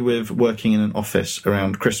issue with working in an office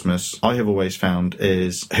around Christmas, I have always found,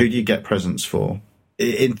 is who do you get presents for?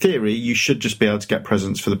 In theory, you should just be able to get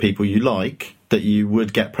presents for the people you like, that you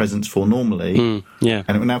would get presents for normally. Yeah.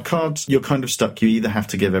 And now cards, you're kind of stuck. You either have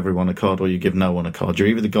to give everyone a card or you give no one a card. You're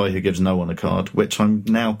either the guy who gives no one a card, which I'm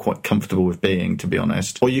now quite comfortable with being, to be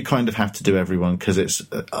honest, or you kind of have to do everyone because it's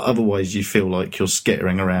otherwise you feel like you're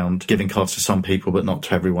skittering around giving cards to some people but not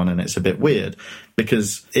to everyone, and it's a bit weird.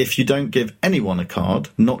 Because if you don't give anyone a card,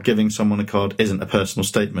 not giving someone a card isn't a personal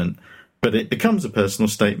statement. But it becomes a personal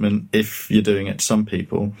statement if you're doing it to some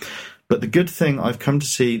people. But the good thing, I've come to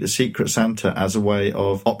see the Secret Santa as a way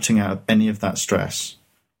of opting out of any of that stress.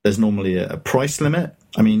 There's normally a price limit.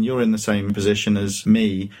 I mean, you're in the same position as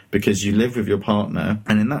me because you live with your partner.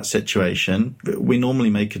 And in that situation, we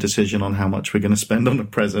normally make a decision on how much we're going to spend on a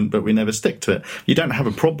present, but we never stick to it. You don't have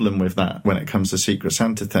a problem with that when it comes to Secret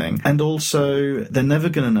Santa thing. And also, they're never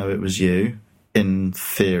going to know it was you, in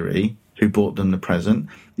theory, who bought them the present.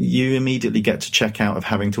 You immediately get to check out of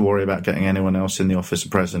having to worry about getting anyone else in the office a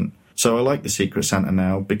present. So I like the Secret Santa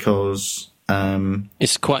now because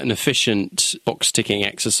it's quite an efficient box-ticking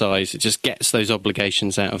exercise. It just gets those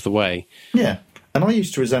obligations out of the way. Yeah, and I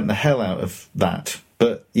used to resent the hell out of that.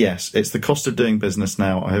 But yes, it's the cost of doing business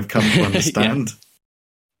now I have come to understand.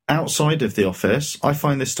 Yeah. Outside of the office, I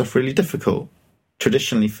find this stuff really difficult.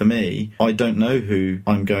 Traditionally for me, I don't know who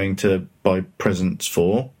I'm going to buy presents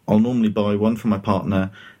for. I'll normally buy one for my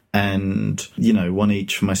partner and, one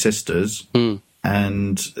each for my sisters.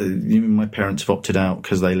 And my parents have opted out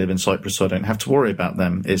because they live in Cyprus, so I don't have to worry about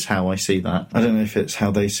them, is how I see that. I don't know if it's how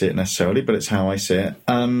they see it necessarily, but it's how I see it.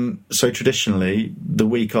 So traditionally, the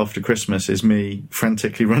week after Christmas is me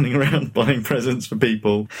frantically running around buying presents for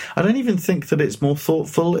people. I don't even think that it's more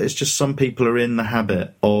thoughtful. It's just some people are in the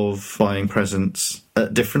habit of buying presents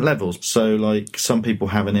at different levels. So, like, some people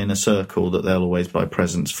have an inner circle that they'll always buy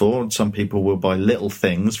presents for, and some people will buy little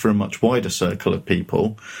things for a much wider circle of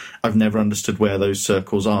people. I've never understood where those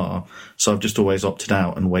circles are, so I've just always opted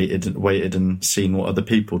out and waited and seen what other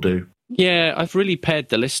people do. Yeah, I've really pared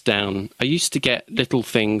the list down. I used to get little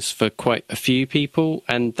things for quite a few people,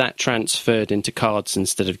 and that transferred into cards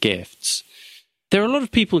instead of gifts. There are a lot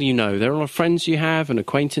of people there are a lot of friends you have and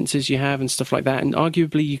acquaintances you have and stuff like that, and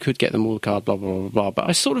arguably you could get them all a card, blah, blah, blah, blah. But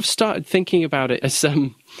I sort of started thinking about it as,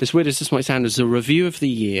 as weird as this might sound, as a review of the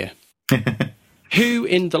year. Who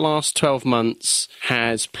in the last 12 months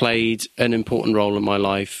has played an important role in my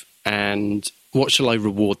life, and what shall I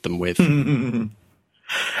reward them with?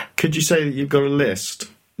 Could you say that you've got a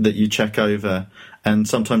list? that you check over, and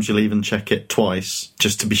sometimes you'll even check it twice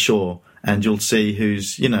just to be sure. And you'll see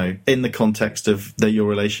who's, in the context of your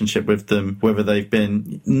relationship with them, whether they've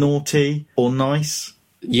been naughty or nice.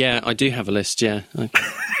 Yeah, I do have a list, yeah.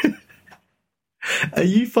 Are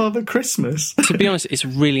you Father Christmas? To be honest, it's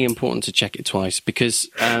really important to check it twice because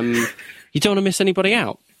you don't want to miss anybody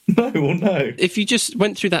out. No, well, no. If you just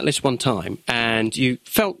went through that list one time and you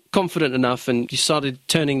felt confident enough and you started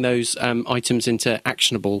turning those items into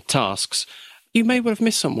actionable tasks, you may well have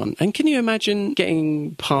missed someone. And can you imagine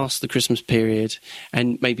getting past the Christmas period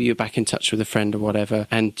and maybe you're back in touch with a friend or whatever,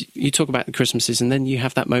 and you talk about the Christmases and then you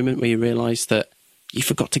have that moment where you realise that you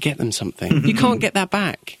forgot to get them something. You can't get that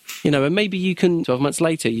back. And maybe you can, 12 months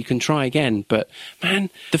later, you can try again. But, man,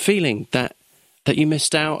 the feeling that you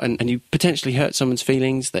missed out and you potentially hurt someone's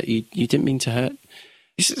feelings that you didn't mean to hurt,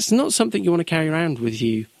 it's not something you want to carry around with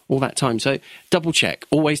you all that time. So double check.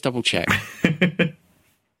 Always double check.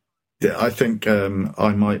 Yeah, I think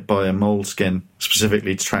I might buy a moleskin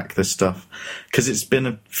specifically to track this stuff, because it's been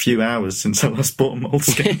a few hours since I last bought a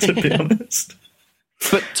moleskin, to be honest.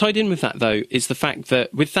 But tied in with that, though, is the fact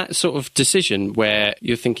that with that sort of decision where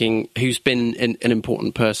you're thinking who's been an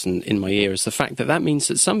important person in my year, is the fact that means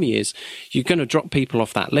that some years you're going to drop people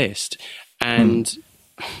off that list. And,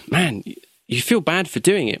 man, you feel bad for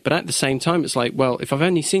doing it. But at the same time, it's like, well, if I've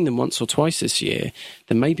only seen them once or twice this year,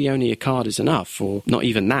 then maybe only a card is enough, or not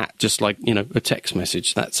even that, just like, a text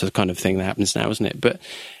message. That's the kind of thing that happens now, isn't it? But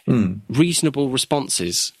reasonable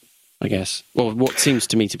responses, I guess. Well, what seems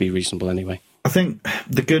to me to be reasonable anyway. I think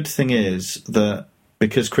the good thing is that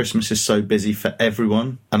because Christmas is so busy for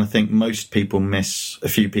everyone, and I think most people miss a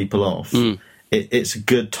few people off, it's a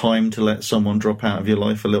good time to let someone drop out of your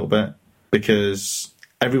life a little bit, because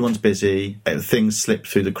everyone's busy, things slip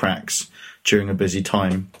through the cracks during a busy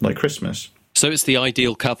time like Christmas. So it's the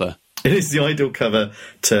ideal cover. It is the ideal cover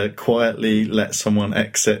to quietly let someone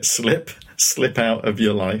slip out of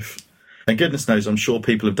your life. And goodness knows, I'm sure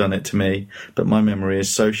people have done it to me, but my memory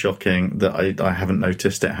is so shocking that I haven't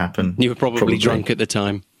noticed it happen. You were probably drunk at the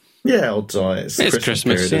time. Yeah, odds are. It's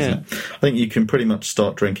Christmas period, yeah. Isn't it? I think you can pretty much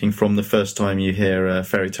start drinking from the first time you hear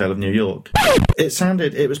Fairy Tale of New York.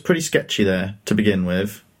 It was pretty sketchy there to begin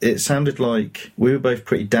with. It sounded like we were both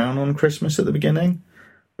pretty down on Christmas at the beginning,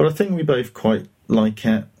 but I think we both quite like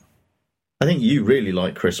it. I think you really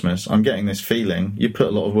like Christmas. I'm getting this feeling. You put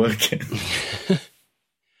a lot of work in.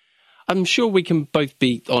 I'm sure we can both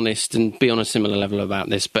be honest and be on a similar level about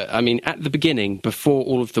this, but I mean, at the beginning, before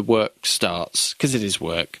all of the work starts, because it is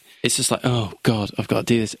work, it's just like, oh God, I've got to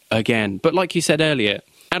do this again. But like you said earlier,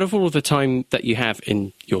 out of all of the time that you have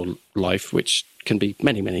in your life, which can be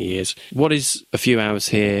many, many years, what is a few hours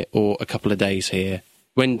here or a couple of days here?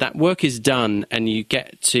 When that work is done and you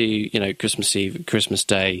get to, Christmas Eve, Christmas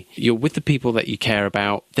Day, you're with the people that you care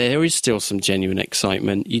about. There is still some genuine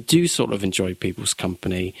excitement. You do sort of enjoy people's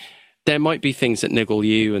company. There might be things that niggle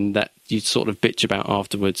you and that you sort of bitch about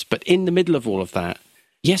afterwards. But in the middle of all of that,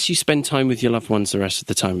 yes, you spend time with your loved ones the rest of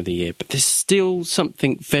the time of the year, but there's still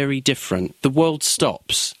something very different. The world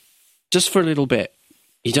stops just for a little bit.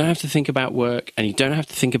 You don't have to think about work, and you don't have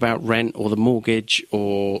to think about rent or the mortgage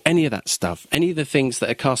or any of that stuff, any of the things that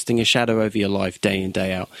are casting a shadow over your life day in,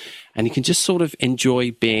 day out. And you can just sort of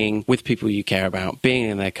enjoy being with people you care about, being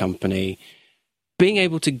in their company, being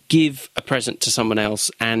able to give a present to someone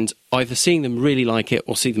else and either seeing them really like it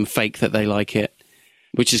or see them fake that they like it,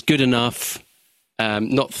 which is good enough,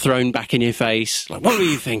 not thrown back in your face. Like, what were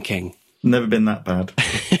you thinking? Never been that bad.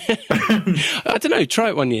 I don't know. Try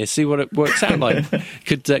it one year, see what it works out like.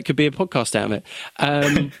 Could be a podcast out of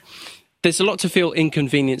it. There's a lot to feel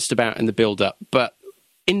inconvenienced about in the build-up, but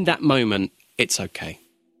in that moment, it's okay.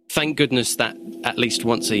 Thank goodness that at least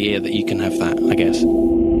once a year that you can have that, I guess.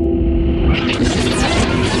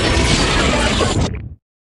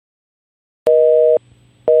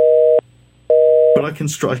 But I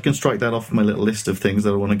can strike that off my little list of things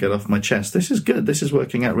that I want to get off my chest. This is good. This is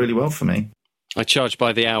working out really well for me. I charge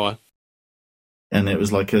by the hour. And it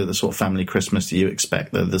was like the sort of family Christmas that you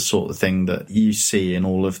expect, the sort of thing that you see in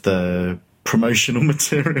all of the promotional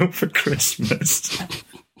material for Christmas.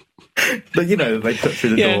 But, they put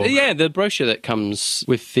through the door. Yeah, the brochure that comes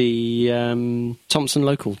with the Thompson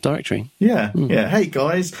Local Directory. Yeah, yeah. Hey,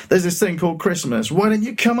 guys, there's this thing called Christmas. Why don't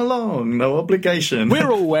you come along? No obligation. We're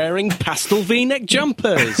all wearing pastel V-neck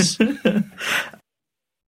jumpers.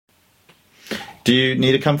 Do you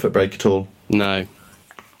need a comfort break at all? No.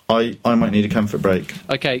 I might need a comfort break.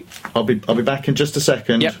 Okay. I'll be back in just a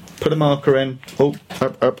second. Yep. Put a marker in. Oh,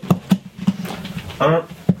 up.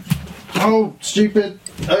 Oh, stupid.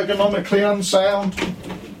 Ergonomically unsound.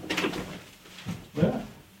 Yeah.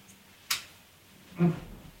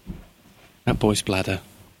 That boy's bladder.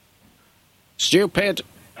 Stupid.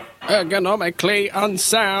 Ergonomically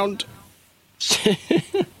unsound.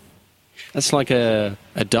 That's like a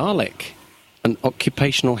Dalek. An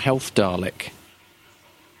occupational health Dalek.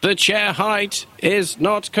 The chair height is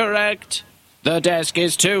not correct. The desk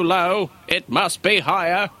is too low. It must be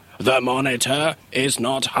higher. The monitor is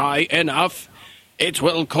not high enough. It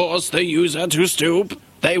will cause the user to stoop.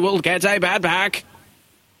 They will get a bad back.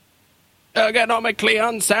 Ergonomically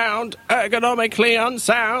unsound. Ergonomically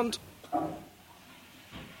unsound.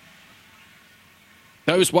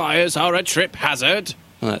 Those wires are a trip hazard.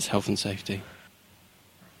 Well, that's health and safety.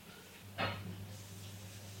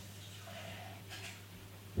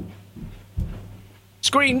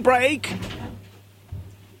 Screen break.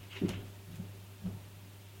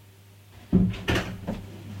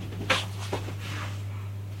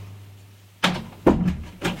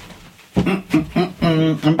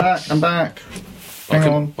 I'm back. Hang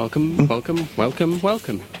on. Welcome.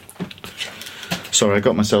 Sorry, I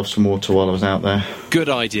got myself some water while I was out there. Good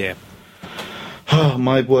idea.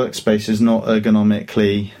 My workspace is not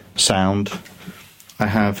ergonomically sound. I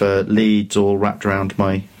have leads all wrapped around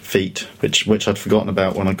my feet, which I'd forgotten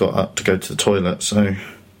about when I got up to go to the toilet, so...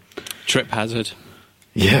 Trip hazard.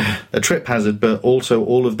 Yeah, a trip hazard, but also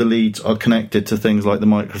all of the leads are connected to things like the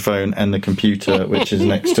microphone and the computer, which is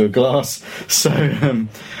next to a glass, so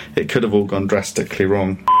it could have all gone drastically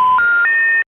wrong.